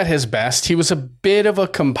even at his best, he was a bit of a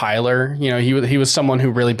compiler. He was someone who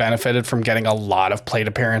really benefited from getting a lot of plate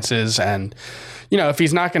appearances. And, if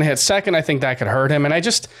he's not going to hit second, I think that could hurt him. And I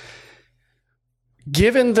just,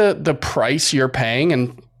 given the price you're paying,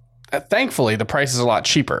 and thankfully the price is a lot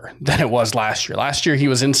cheaper than it was last year. Last year, he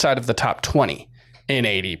was inside of the top 20 in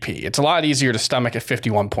ADP. It's a lot easier to stomach at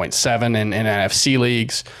 51.7 in NFC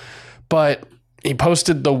leagues. But he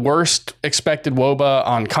posted the worst expected WOBA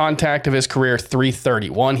on contact of his career,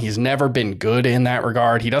 331. He's never been good in that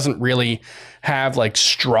regard. He doesn't really have like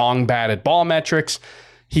strong batted ball metrics.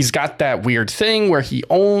 He's got that weird thing where he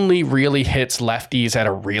only really hits lefties at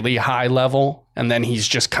a really high level, and then he's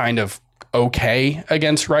just kind of okay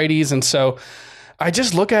against righties. And so I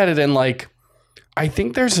just look at it and like, I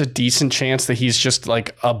think there's a decent chance that he's just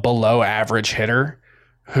like a below average hitter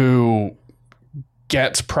who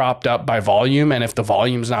gets propped up by volume, and if the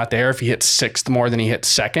volume's not there, if he hits sixth more than he hits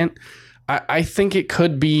second, I think it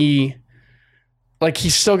could be like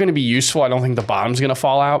he's still going to be useful. I don't think the bottom's going to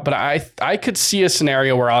fall out, but I could see a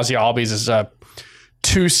scenario where Ozzie Albies is a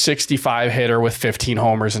 265 hitter with 15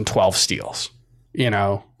 homers and 12 steals.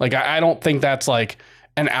 I don't think that's like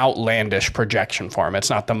an outlandish projection for him. It's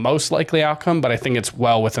not the most likely outcome, but I think it's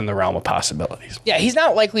well within the realm of possibilities. Yeah, he's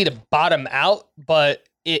not likely to bottom out, but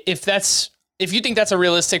if you think that's a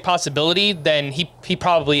realistic possibility, then he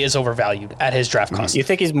probably is overvalued at his draft cost. You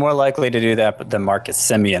think he's more likely to do that than Marcus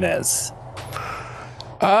Semien is?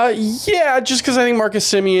 Yeah, just because I think Marcus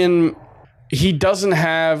Semien, he doesn't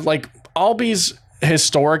have, like, Albies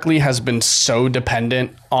historically has been so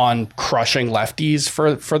dependent on crushing lefties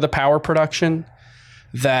for the power production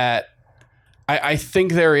that I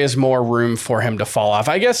think there is more room for him to fall off.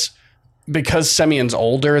 I guess because Semien's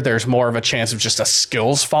older, there's more of a chance of just a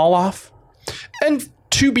skills fall off. And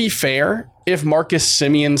to be fair, if Marcus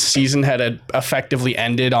Semien's season had effectively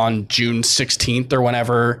ended on June 16th or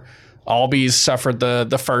whenever Albies suffered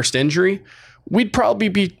the first injury, we'd probably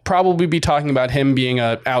be talking about him being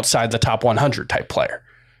a outside the top 100 type player.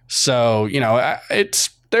 So,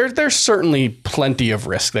 there's certainly plenty of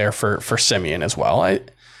risk there for Semien as well.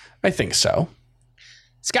 I think so.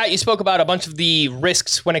 Scott, you spoke about a bunch of the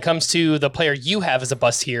risks when it comes to the player you have as a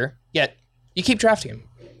bust here, yet you keep drafting him.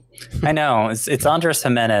 I know. It's Andres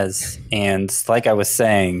Gimenez, and like I was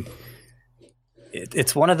saying,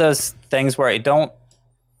 it's one of those things where I don't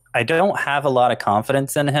have a lot of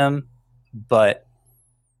confidence in him, but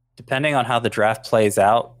depending on how the draft plays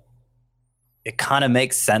out, it kind of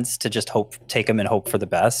makes sense to just take him and hope for the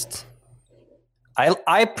best.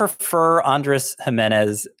 I prefer Andres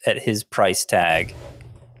Gimenez at his price tag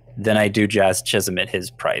than I do Jazz Chisholm at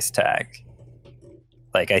his price tag.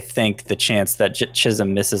 Like, I think the chance that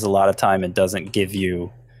Chisholm misses a lot of time and doesn't give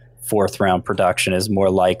you fourth round production is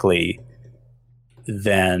more likely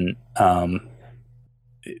then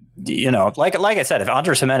like I said, if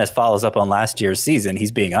Andres Gimenez follows up on last year's season,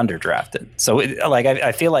 he's being underdrafted. So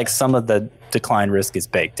I feel like some of the decline risk is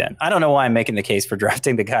baked in. I don't know why I'm making the case for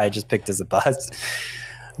drafting the guy I just picked as a bust,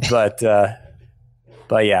 but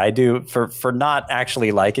yeah, I do for not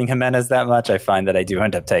actually liking Gimenez that much. I find that I do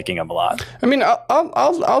end up taking him a lot. I mean,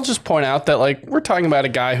 I'll just point out that like we're talking about a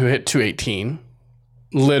guy who hit 218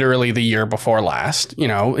 literally the year before last.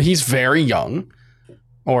 He's very young.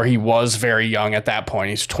 Or he was very young at that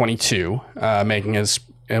point. He's 22,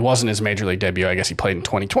 it wasn't his major league debut. I guess he played in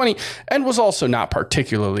 2020 and was also not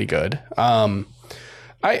particularly good.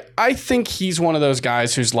 I think he's one of those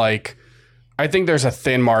guys who's like, I think there's a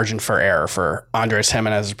thin margin for error for Andres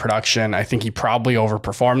Gimenez's production. I think he probably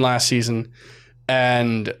overperformed last season.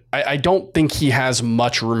 And I don't think he has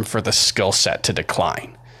much room for the skill set to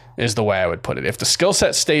decline, is the way I would put it. If the skill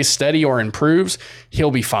set stays steady or improves,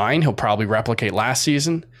 he'll be fine. He'll probably replicate last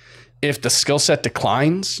season. If the skill set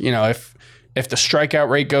declines, if the strikeout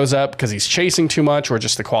rate goes up because he's chasing too much or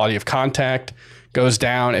just the quality of contact goes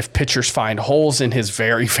down, if pitchers find holes in his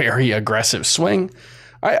very, very aggressive swing,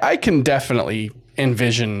 I can definitely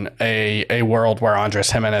envision a world where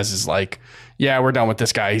Andres Gimenez is like, yeah, we're done with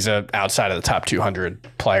this guy. He's outside of the top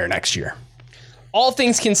 200 player next year. All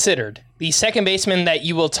things considered, the second baseman that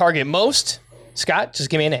you will target most, Scott, just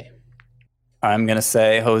give me an A. I'm going to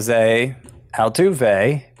say Jose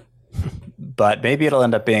Altuve, but maybe it'll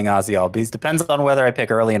end up being Ozzy Albies. Depends on whether I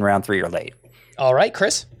pick early in round 3 or late. All right,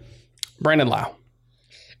 Chris? Brandon Lau.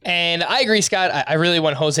 And I agree, Scott. I really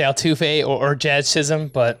want Jose Altuve or Jazz Chisholm,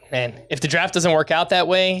 but man, if the draft doesn't work out that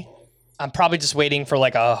way, I'm probably just waiting for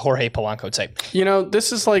like a Jorge Polanco type.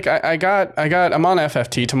 This is like I'm on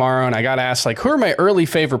FFT tomorrow, and I got asked like, who are my early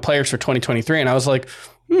favorite players for 2023? And I was like,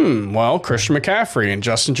 well, Christian McCaffrey and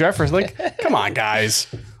Justin Jefferson. Like, come on, guys.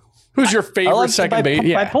 Who's your favorite second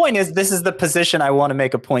base? My point is, this is the position I want to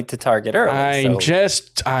make a point to target early.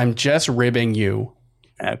 I'm just ribbing you.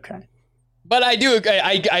 Okay. But I do.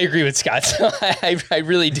 I agree with Scott. So I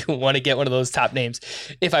really do want to get one of those top names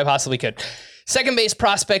if I possibly could. Second base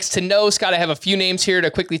prospects to know. Scott, I have a few names here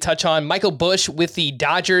to quickly touch on. Michael Busch with the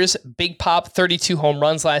Dodgers. Big pop, 32 home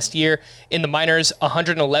runs last year in the minors,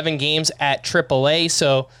 111 games at AAA.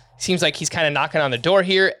 So seems like he's kind of knocking on the door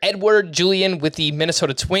here. Edward Julian with the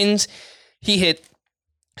Minnesota Twins. He hit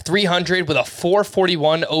 300 with a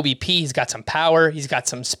 441 OBP. He's got some power. He's got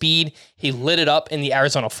some speed. He lit it up in the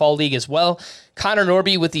Arizona Fall League as well. Connor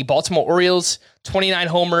Norby with the Baltimore Orioles, 29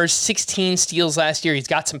 homers, 16 steals last year. He's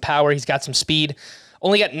got some power. He's got some speed.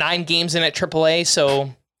 Only got 9 games in at AAA, so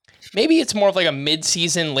maybe it's more of like a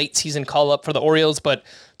mid-season, late-season call-up for the Orioles, but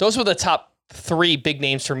those were the top 3 big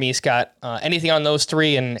names for me, Scott. Anything on those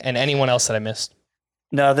 3 and anyone else that I missed?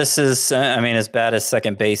 No, this is, as bad as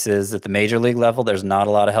second base is at the major league level, there's not a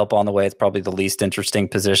lot of help on the way. It's probably the least interesting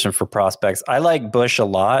position for prospects. I like Busch a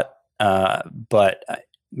lot, but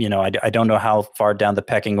I don't know how far down the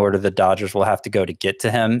pecking order the Dodgers will have to go to get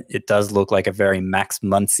to him. It does look like a very Max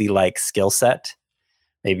Muncy-like skill set.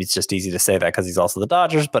 Maybe it's just easy to say that because he's also the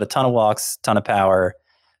Dodgers, but a ton of walks, ton of power,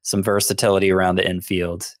 some versatility around the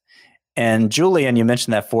infield. And Julian, you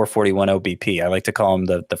mentioned that 441 OBP. I like to call him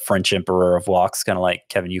the French emperor of walks, kind of like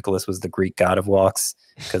Kevin Youkilis was the Greek god of walks,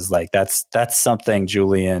 because like that's something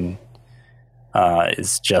Julian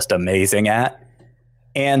is just amazing at.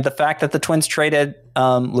 And the fact that the Twins traded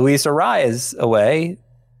Luis Arraez away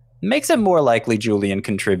makes it more likely Julian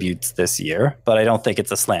contributes this year, but I don't think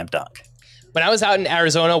it's a slam dunk. When I was out in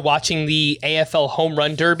Arizona watching the AFL Home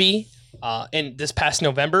Run Derby in this past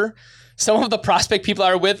November, some of the prospect people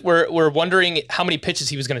I were with were wondering how many pitches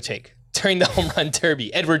he was going to take during the Home Run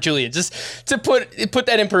Derby. Edward Julian, just to put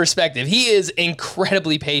that in perspective, he is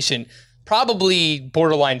incredibly patient, probably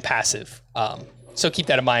borderline passive. So keep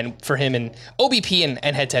that in mind for him in OBP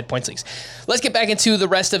and head-to-head points leagues. Let's get back into the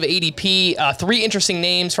rest of ADP. 3 interesting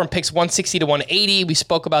names from picks 160 to 180. We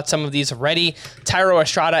spoke about some of these already. Thairo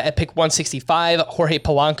Estrada at pick 165. Jorge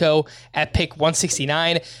Polanco at pick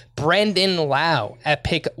 169. Brandon Lau at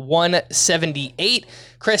pick 178.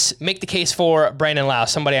 Chris, make the case for Brandon Lau,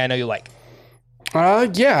 somebody I know you like.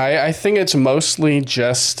 I think it's mostly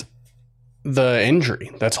just the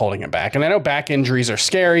injury that's holding him back. And I know back injuries are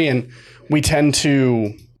scary, and we tend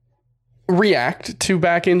to react to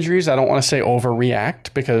back injuries. I don't want to say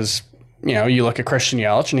overreact because, you look at Christian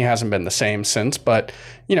Yelich and he hasn't been the same since. But,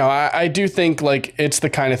 I do think like it's the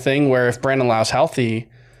kind of thing where if Brandon Lau's healthy,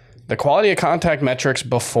 the quality of contact metrics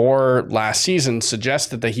before last season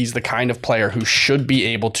suggested that he's the kind of player who should be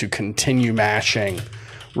able to continue mashing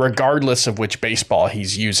regardless of which baseball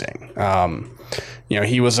he's using.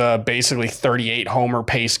 He was a basically 38 homer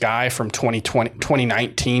pace guy from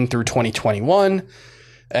 2019 through 2021,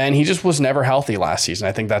 and he just was never healthy last season.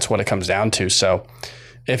 I think that's what it comes down to. So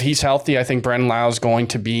if he's healthy, I think Brandon Lowe is going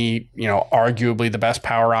to be, arguably the best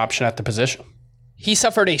power option at the position. He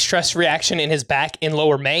suffered a stress reaction in his back in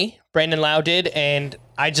lower May. Brandon Lowe did, and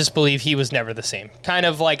I just believe he was never the same. Kind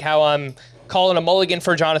of like how I'm calling a mulligan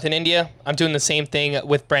for Jonathan India. I'm doing the same thing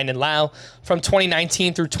with Brandon Lowe. From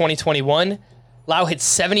 2019 through 2021, Lowe hit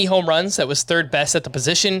 70 home runs. That was third best at the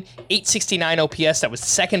position. 869 OPS. That was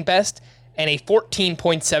second best. And a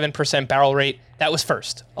 14.7% barrel rate. That was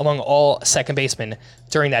first among all second basemen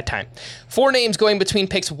during that time. 4 names going between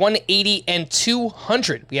picks 180 and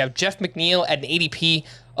 200. We have Jeff McNeil at an ADP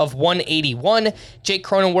of 181, Jake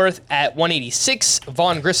Cronenworth at 186,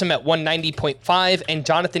 Vaughn Grissom at 190.5, and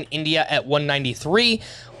Jonathan India at 193.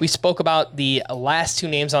 We spoke about the last 2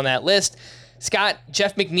 names on that list. Scott,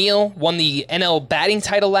 Jeff McNeil won the NL batting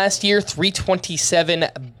title last year, 327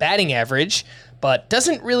 batting average, but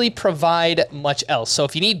doesn't really provide much else. So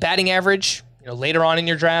if you need batting average, later on in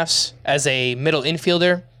your drafts as a middle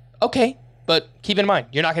infielder, okay, but keep in mind,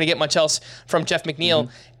 you're not going to get much else from Jeff McNeil.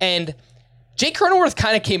 Mm-hmm. And Jake Cronenworth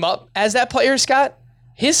kind of came up as that player, Scott.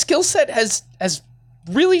 His skill set has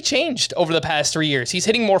really changed over the past 3 years. He's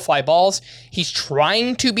hitting more fly balls. He's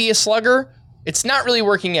trying to be a slugger. It's not really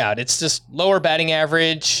working out. It's just lower batting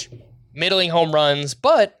average, middling home runs,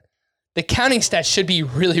 but the counting stats should be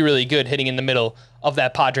really, really good hitting in the middle of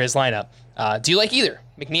that Padres lineup. Do you like either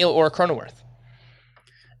McNeil or Cronenworth?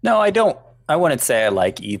 No, I don't. I wouldn't say I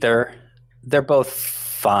like either. They're both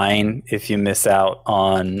fine if you miss out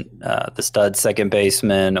on the stud second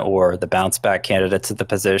baseman or the bounce back candidates at the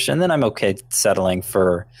position. Then I'm okay settling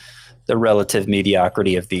for the relative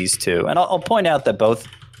mediocrity of these two. And I'll point out that both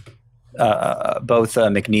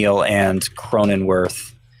McNeil and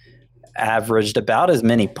Cronenworth averaged about as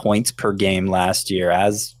many points per game last year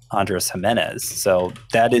as Andres Gimenez. So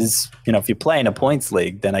that is, if you play in a points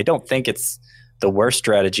league, then I don't think it's the worst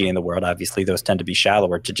strategy in the world. Obviously, those tend to be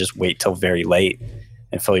shallower, to just wait till very late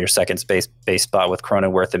and fill your second base spot with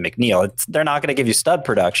Cronenworth and McNeil. They're not going to give you stud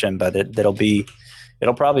production, but it'll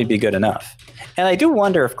probably be good enough. And I do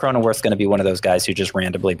wonder if Cronenworth's going to be one of those guys who just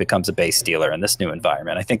randomly becomes a base stealer in this new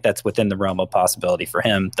environment. I think that's within the realm of possibility for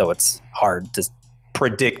him, though it's hard to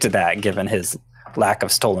predict that given his lack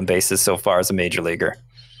of stolen bases so far as a major leaguer.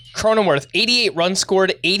 Cronenworth, 88 runs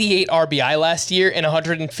scored, 88 RBI last year in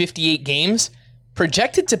 158 games.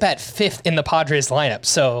 Projected to bat 5th in the Padres lineup.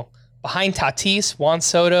 So behind Tatis, Juan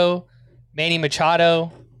Soto, Manny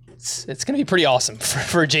Machado, it's going to be pretty awesome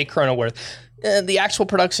for Jake Cronenworth. The actual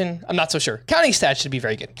production, I'm not so sure. Counting stats should be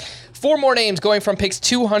very good. 4 more names going from picks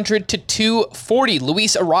 200 to 240.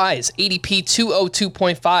 Luis Arraez, ADP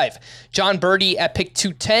 202.5. John Birdie at pick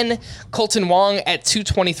 210. Colton Wong at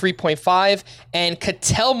 223.5. And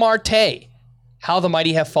Ketel Marte, how the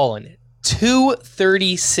mighty have fallen.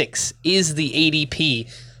 236 is the ADP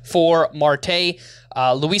for Marte.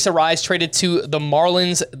 Luis Arraez traded to the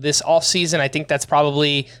Marlins this offseason. I think that's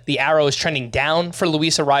probably the arrow is trending down for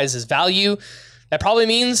Luis Arraez's value. That probably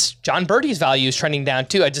means John Birdie's value is trending down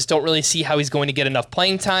too. I just don't really see how he's going to get enough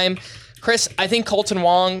playing time. Chris, I think Colton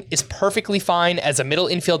Wong is perfectly fine as a middle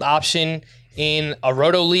infield option in a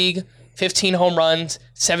roto league. 15 home runs,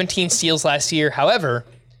 17 steals last year. However,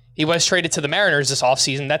 he was traded to the Mariners this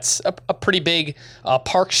offseason. That's a pretty big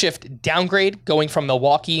park shift downgrade going from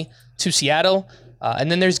Milwaukee to Seattle.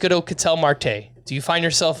 And then there's good old Ketel Marte. Do you find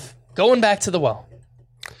yourself going back to the well?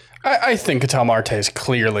 I think Ketel Marte is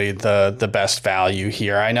clearly the best value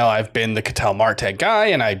here. I know I've been the Ketel Marte guy,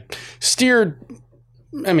 and I steered,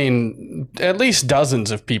 at least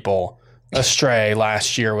dozens of people astray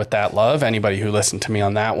last year with that love. Anybody who listened to me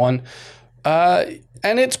on that one.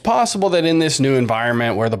 And it's possible that in this new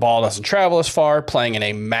environment where the ball doesn't travel as far, playing in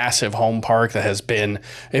a massive home park that has been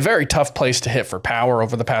a very tough place to hit for power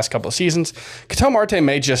over the past couple of seasons, Ketel Marte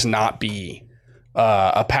may just not be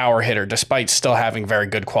a power hitter, despite still having very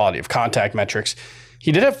good quality of contact metrics.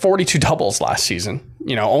 He did have 42 doubles last season,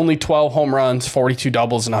 only 12 home runs, 42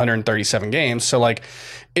 doubles in 137 games. So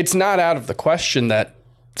it's not out of the question that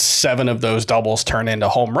 7 of those doubles turn into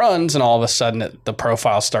home runs, and all of a sudden the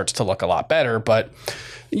profile starts to look a lot better. But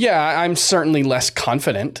yeah, I'm certainly less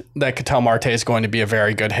confident that Ketel Marte is going to be a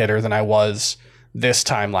very good hitter than I was this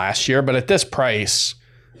time last year. But at this price,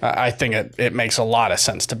 I think it makes a lot of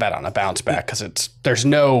sense to bet on a bounce back because there's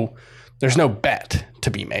no bet to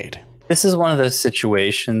be made. This is one of those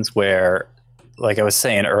situations where, like I was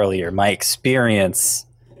saying earlier, my experience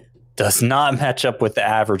does not match up with the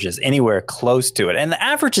averages anywhere close to it. And the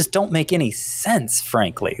averages don't make any sense,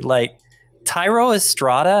 frankly. Like, Thairo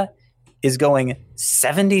Estrada is going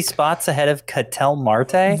 70 spots ahead of Ketel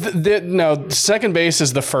Marte. No, second base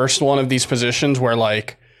is the first one of these positions where,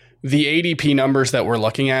 like, the ADP numbers that we're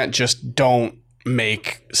looking at just don't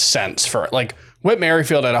make sense for it. Like, Whit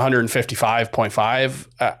Merrifield at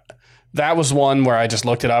 155.5, that was one where I just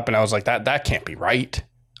looked it up and I was like, that can't be right.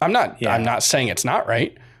 I'm not saying it's not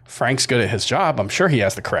right. Frank's good at his job. I'm sure he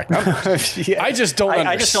has the correct numbers. Yeah. I just don't understand.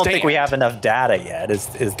 I just don't think we have enough data yet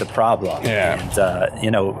is the problem. Yeah. And,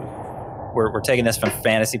 we're taking this from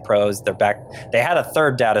Fantasy Pros. They're back. They had a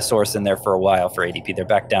third data source in there for a while for ADP. They're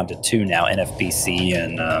back down to 2 now, NFBC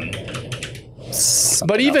and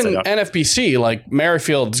but even NFBC, like,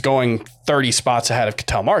 Merrifield's going 30 spots ahead of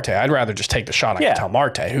Ketel Marte. I'd rather just take the shot on Ketel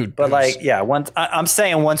Marte. I'm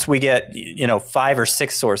saying once we get 5 or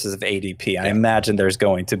 6 sources of ADP, I imagine there's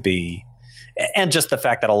going to be, and just the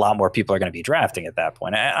fact that a lot more people are going to be drafting at that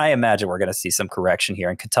point, I imagine we're going to see some correction here,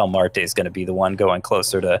 and Ketel Marte is going to be the one going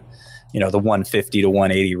closer to the 150 to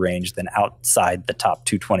 180 range than outside the top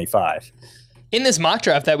 225. In this mock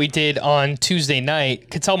draft that we did on Tuesday night,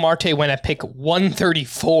 Ketel Marte went at pick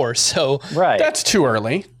 134. So that's too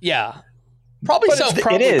early. Yeah, probably but so. It's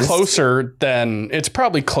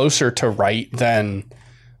probably closer to right than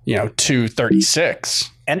 236.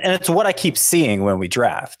 And it's what I keep seeing when we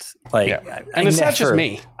draft. It's not just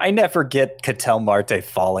me. I never get Ketel Marte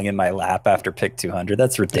falling in my lap after pick 200.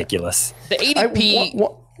 That's ridiculous. The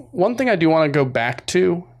ADP. One thing I do want to go back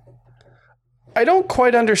to, I don't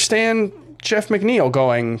quite understand Jeff McNeil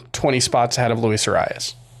going 20 spots ahead of Luis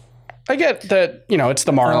Arias. I get that, it's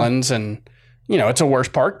the Marlins and, it's a worse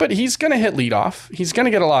park, but he's going to hit leadoff. He's going to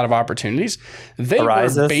get a lot of opportunities.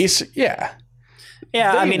 Yeah,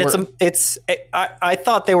 I mean, I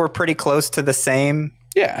thought they were pretty close to the same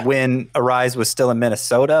when Arias was still in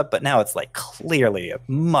Minnesota, but now it's like clearly a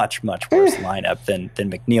much, much worse lineup than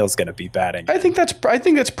McNeil's going to be batting. I think that's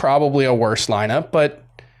probably a worse lineup, but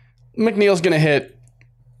McNeil's going to hit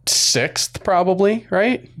 6th probably,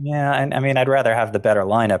 right? Yeah, and I mean, I'd rather have the better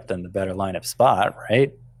lineup than the better lineup spot,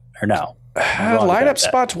 right? Or no? Lineup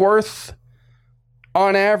spot's worth,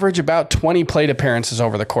 on average, about 20 plate appearances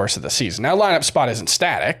over the course of the season. Now, lineup spot isn't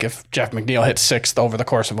static. If Jeff McNeil hits 6th over the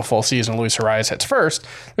course of a full season, Luis Arias hits 1st,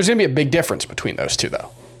 there's going to be a big difference between those two, though.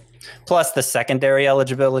 Plus, the secondary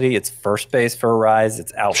eligibility, it's first base for Arias,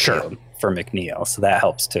 it's outfield for McNeil, so that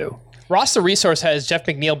helps too. Roster Resource has Jeff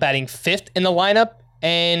McNeil batting 5th in the lineup,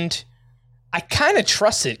 and I kind of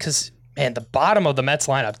trust it because, man, the bottom of the Mets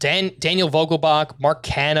lineup, Daniel Vogelbach, Mark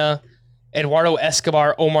Canha, Eduardo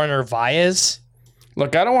Escobar, Omar Narvaez.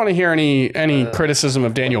 Look, I don't want to hear any criticism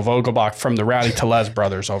of Daniel Vogelbach from the Rowdy Tellez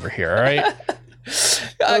brothers over here, all right?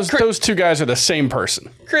 Those two guys are the same person.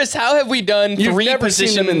 Chris, how have we done You've never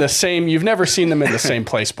seen them in the same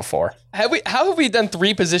place before. How have we done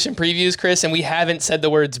 3 position previews, Chris, and we haven't said the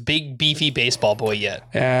words big, beefy baseball boy yet?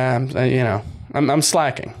 Yeah, I'm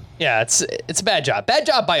slacking. Yeah, it's a bad job. Bad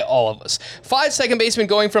job by all of us. 5 second basemen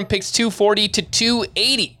going from picks 240 to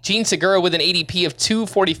 280. Gene Segura with an ADP of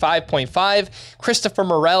 245.5. Christopher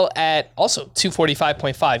Morel at also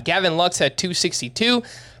 245.5. Gavin Lux at 262.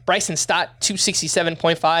 Bryson Stott,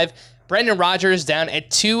 267.5. Brendan Rodgers down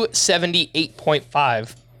at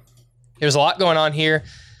 278.5. There's a lot going on here.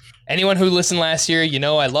 Anyone who listened last year,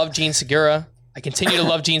 I love Gene Segura. I continue to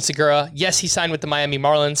love Gene Segura. Yes, he signed with the Miami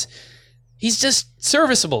Marlins. He's just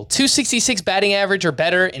serviceable. 266 batting average or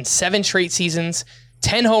better in 7 straight seasons.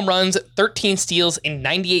 10 home runs, 13 steals in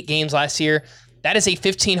 98 games last year. That is a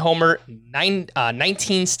 15 homer,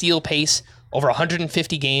 19 steal pace over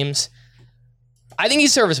 150 games. I think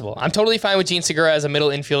he's serviceable. I'm totally fine with Gene Segura as a middle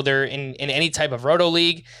infielder in any type of roto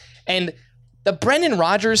league. And the Brendan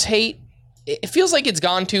Rodgers hate, it feels like it's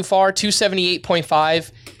gone too far.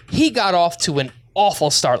 278.5. He got off to an awful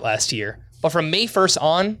start last year. But from May 1st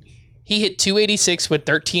on, he hit 286 with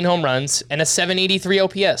 13 home runs and a 783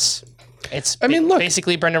 OPS.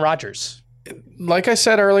 Basically Brendan Rodgers. Like I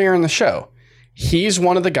said earlier in the show, he's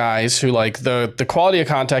one of the guys who, like, the quality of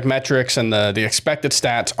contact metrics and the expected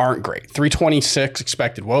stats aren't great. 326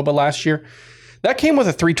 expected WOBA last year. That came with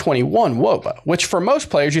a 321 WOBA, which for most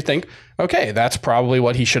players you think, okay, that's probably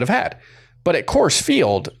what he should have had. But at Coors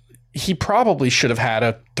Field, he probably should have had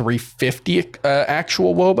a 350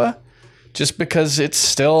 actual WOBA, just because it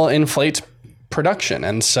still inflates production.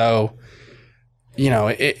 And so,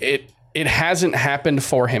 it hasn't happened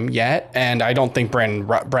for him yet. And I don't think Brendan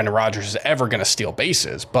Rodgers is ever going to steal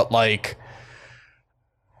bases. But, like,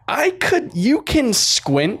 you can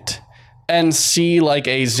squint and see, like,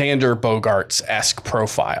 a Xander Bogaerts-esque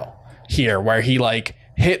profile here where he, like,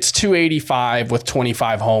 hits 285 with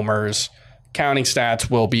 25 homers. Counting stats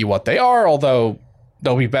will be what they are, although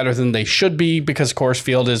they'll be better than they should be because Coors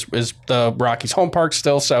Field is the Rockies' home park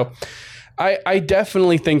still. So I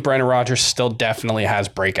definitely think Brendan Rodgers still definitely has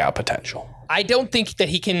breakout potential. I don't think that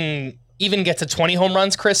he can even get to 20 home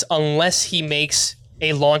runs, Chris, unless he makes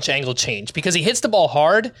a launch angle change because he hits the ball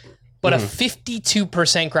hard, but a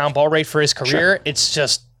 52% ground ball rate for his career, it's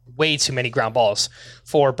just way too many ground balls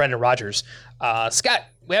for Brendan Rodgers. Scott,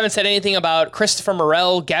 we haven't said anything about Christopher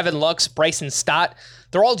Morel, Gavin Lux, Bryson Stott.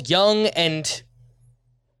 They're all young and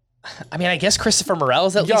I mean, I guess Christopher Morel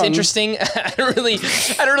is at least interesting. I don't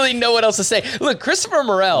really know what else to say. Look, Christopher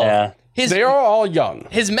Morel, they are all young.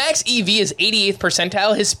 His max EV is 88th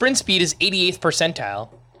percentile. His sprint speed is 88th percentile.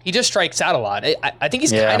 He just strikes out a lot. I think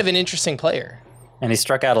he's kind of an interesting player. And he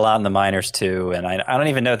struck out a lot in the minors too. And I don't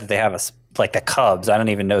even know that they have like the Cubs. I don't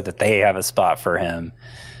even know that they have a spot for him.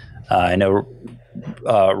 I know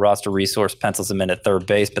Roster Resource pencils him in at third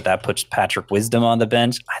base, but that puts Patrick Wisdom on the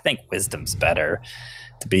bench. I think Wisdom's better,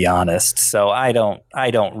 to be honest. So I don't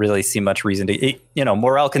really see much reason to,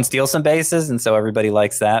 Morel can steal some bases, and so everybody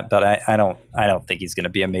likes that, but I don't think he's going to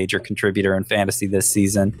be a major contributor in fantasy this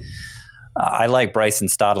season. I like Bryson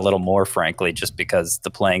Stott a little more, frankly, just because the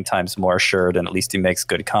playing time's more assured, and at least he makes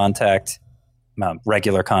good contact,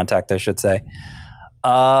 regular contact, I should say.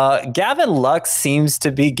 Gavin Lux seems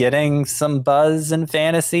to be getting some buzz in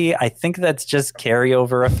fantasy. I think that's just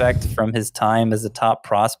carryover effect from his time as a top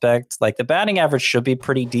prospect. Like the batting average should be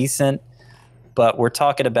pretty decent, but we're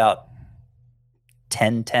talking about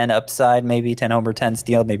 10-10 upside, maybe 10 homer, 10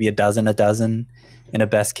 steal, maybe a dozen in a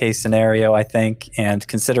best case scenario, I think. And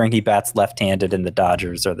considering he bats left-handed in the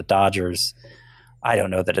Dodgers, I don't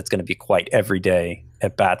know that it's going to be quite every day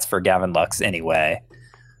at bats for Gavin Lux anyway.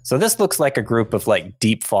 So this looks like a group of like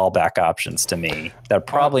deep fallback options to me that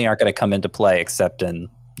probably aren't going to come into play except in,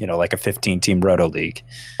 like a 15-team roto league.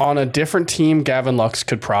 On a different team, Gavin Lux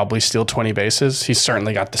could probably steal 20 bases. He's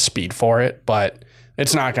certainly got the speed for it, but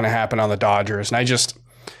it's not going to happen on the Dodgers. And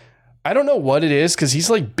I don't know what it is because he's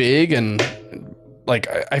like big and like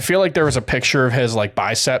I feel like there was a picture of his like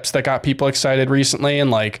biceps that got people excited recently and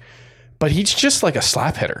like, but he's just like a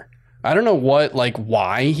slap hitter. I don't know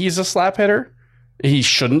why he's a slap hitter. He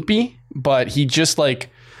shouldn't be, but he just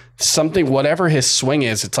like something, whatever his swing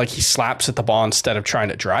is, it's like he slaps at the ball instead of trying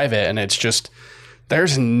to drive it. And it's just,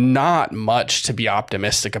 there's not much to be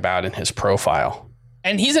optimistic about in his profile.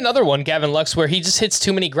 And he's another one, Gavin Lux, where he just hits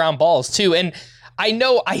too many ground balls too. And I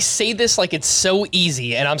know I say this like it's so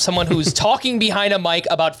easy and I'm someone who's talking behind a mic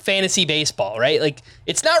about fantasy baseball, right? Like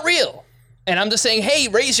it's not real. And I'm just saying, hey,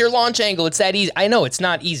 raise your launch angle. It's that easy. I know it's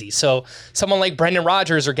not easy. So someone like Brendan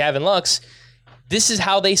Rodgers or Gavin Lux, this is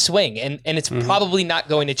how they swing, and it's probably not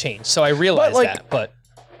going to change. So I realize but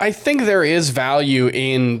I think there is value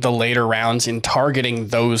in the later rounds in targeting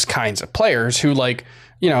those kinds of players who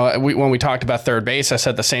when we talked about third base, I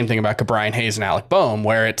said the same thing about Brian Hayes and Alec Boehm,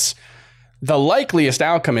 where it's the likeliest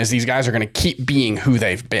outcome is these guys are going to keep being who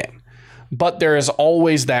they've been. But there is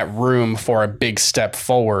always that room for a big step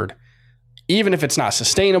forward, even if it's not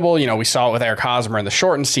sustainable. We saw it with Eric Hosmer in the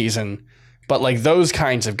shortened season, but like those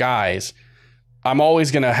kinds of guys, I'm always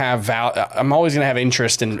going to have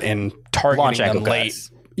interest in targeting launch them late.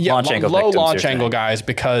 Guys. Yeah, low launch angle guys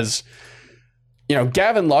because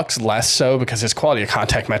Gavin Lux less so because his quality of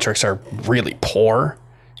contact metrics are really poor,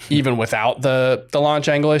 even without the launch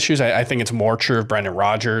angle issues. I think it's more true of Brendan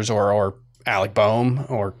Rodgers or Alec Boehm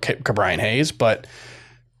or Brian Hayes, but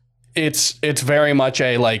it's very much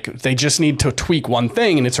they just need to tweak one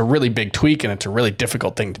thing, and it's a really big tweak, and it's a really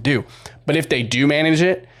difficult thing to do. But if they do manage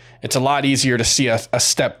it, it's a lot easier to see a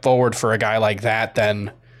step forward for a guy like that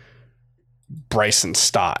than Bryson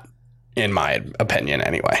Stott, in my opinion,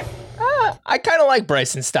 anyway. I kind of like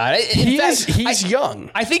Bryson Stott. He's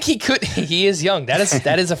young. I think he is young. That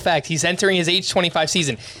is a fact. He's entering his age 25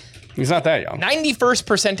 season. He's not that young. 91st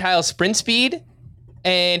percentile sprint speed,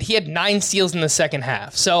 and he had 9 steals in the second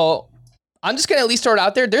half. So I'm just going to at least throw it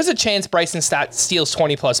out there. There's a chance Bryson Stott steals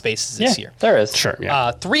 20-plus bases this year. There is. Sure,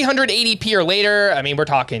 yeah. 380p or later. I mean, we're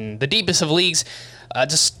talking the deepest of leagues.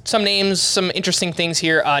 Just some names, some interesting things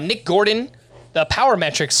here. Nick Gordon, the power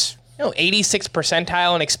metrics, 86th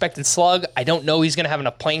percentile in expected slug. I don't know he's going to have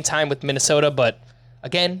enough playing time with Minnesota, but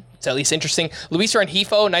again, it's at least interesting. Luis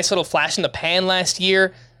Rengifo, nice little flash in the pan last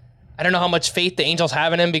year. I don't know how much faith the Angels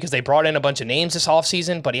have in him because they brought in a bunch of names this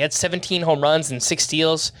offseason, but he had 17 home runs and 6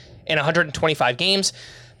 steals in 125 games.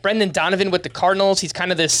 Brendan Donovan with the Cardinals. He's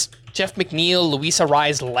kind of this Jeff McNeil, Luis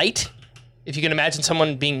Arraez light. If you can imagine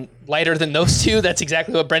someone being lighter than those two, that's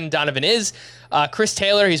exactly what Brendan Donovan is. Chris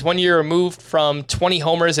Taylor, he's 1 year removed from 20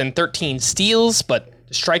 homers and 13 steals, but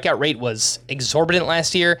The strikeout rate was exorbitant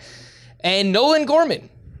last year. And Nolan Gorman,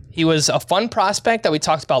 he was a fun prospect that we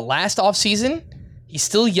talked about last offseason. He's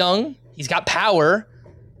still young. He's got power,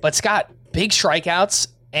 but Scott, big strikeouts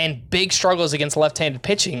and big struggles against left-handed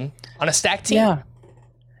pitching on a stacked team.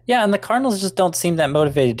 Yeah, and the Cardinals just don't seem that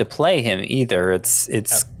motivated to play him either.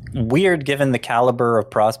 It's weird given the caliber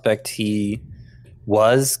of prospect he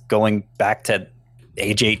was going back to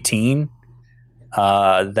age 18.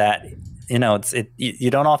 That you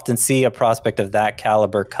don't often see a prospect of that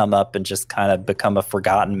caliber come up and just kind of become a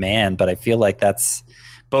forgotten man. But I feel like that's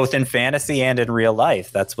both in fantasy and in real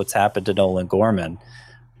life. That's what's happened to Nolan Gorman.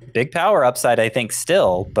 Big power upside, I think,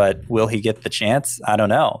 still, but will he get the chance? I don't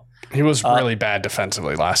know. He was really bad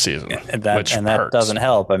defensively last season, which hurts. Doesn't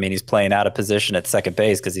help. I mean, he's playing out of position at second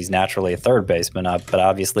base because he's naturally a third baseman, but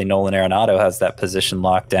obviously Nolan Arenado has that position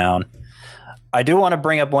locked down. I do want to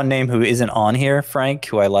bring up one name who isn't on here, Frank,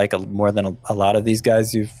 who I like more than a lot of these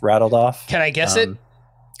guys you've rattled off. Can I guess it?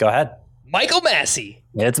 Go ahead. Michael Massey.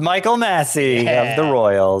 It's Michael Massey of the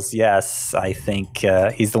Royals. Yes, I think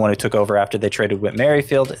he's the one who took over after they traded Whit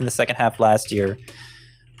Merrifield in the second half last year.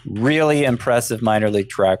 Really impressive minor league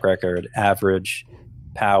track record, average,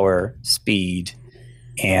 power, speed,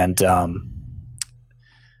 and I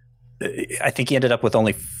think he ended up with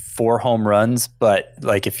only 4 home runs. But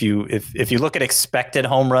like if you look at expected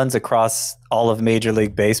home runs across all of Major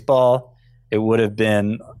League Baseball, it would have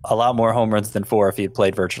been a lot more home runs than 4 if he had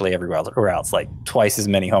played virtually everywhere else, like twice as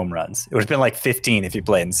many home runs. It would have been like 15 if he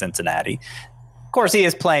played in Cincinnati. Of course, he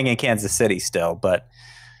is playing in Kansas City still, but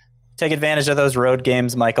take advantage of those road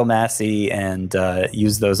games, Michael Massey, and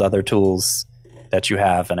use those other tools that you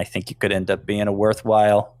have. And I think you could end up being a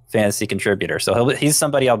worthwhile fantasy contributor. So he's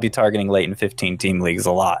somebody I'll be targeting late in 15-team leagues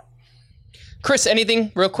a lot. Chris,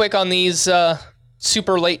 anything real quick on these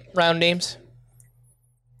super late round names?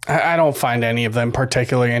 I don't find any of them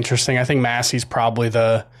particularly interesting. I think Massey's probably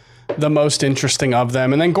the most interesting of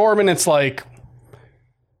them. And then Gorman, it's like,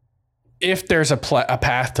 if there's a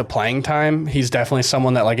path to playing time, he's definitely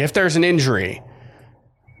someone that, like, if there's an injury,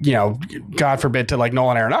 God forbid, to like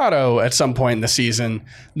Nolan Arenado at some point in the season,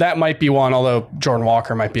 that might be one, although Jordan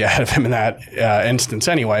Walker might be ahead of him in that instance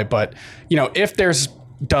anyway. But, if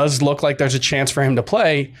does look like there's a chance for him to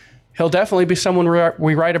play, he'll definitely be someone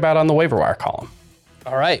we write about on the waiver wire column.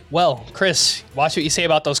 All right. Well, Chris, watch what you say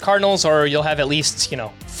about those Cardinals, or you'll have at least,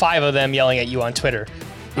 5 of them yelling at you on Twitter.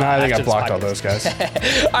 I think I blocked all those guys. All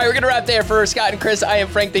right, we're going to wrap there for Scott and Chris. I am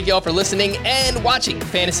Frank. Thank you all for listening and watching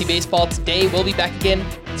Fantasy Baseball today. We'll be back again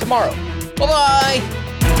tomorrow. Bye-bye.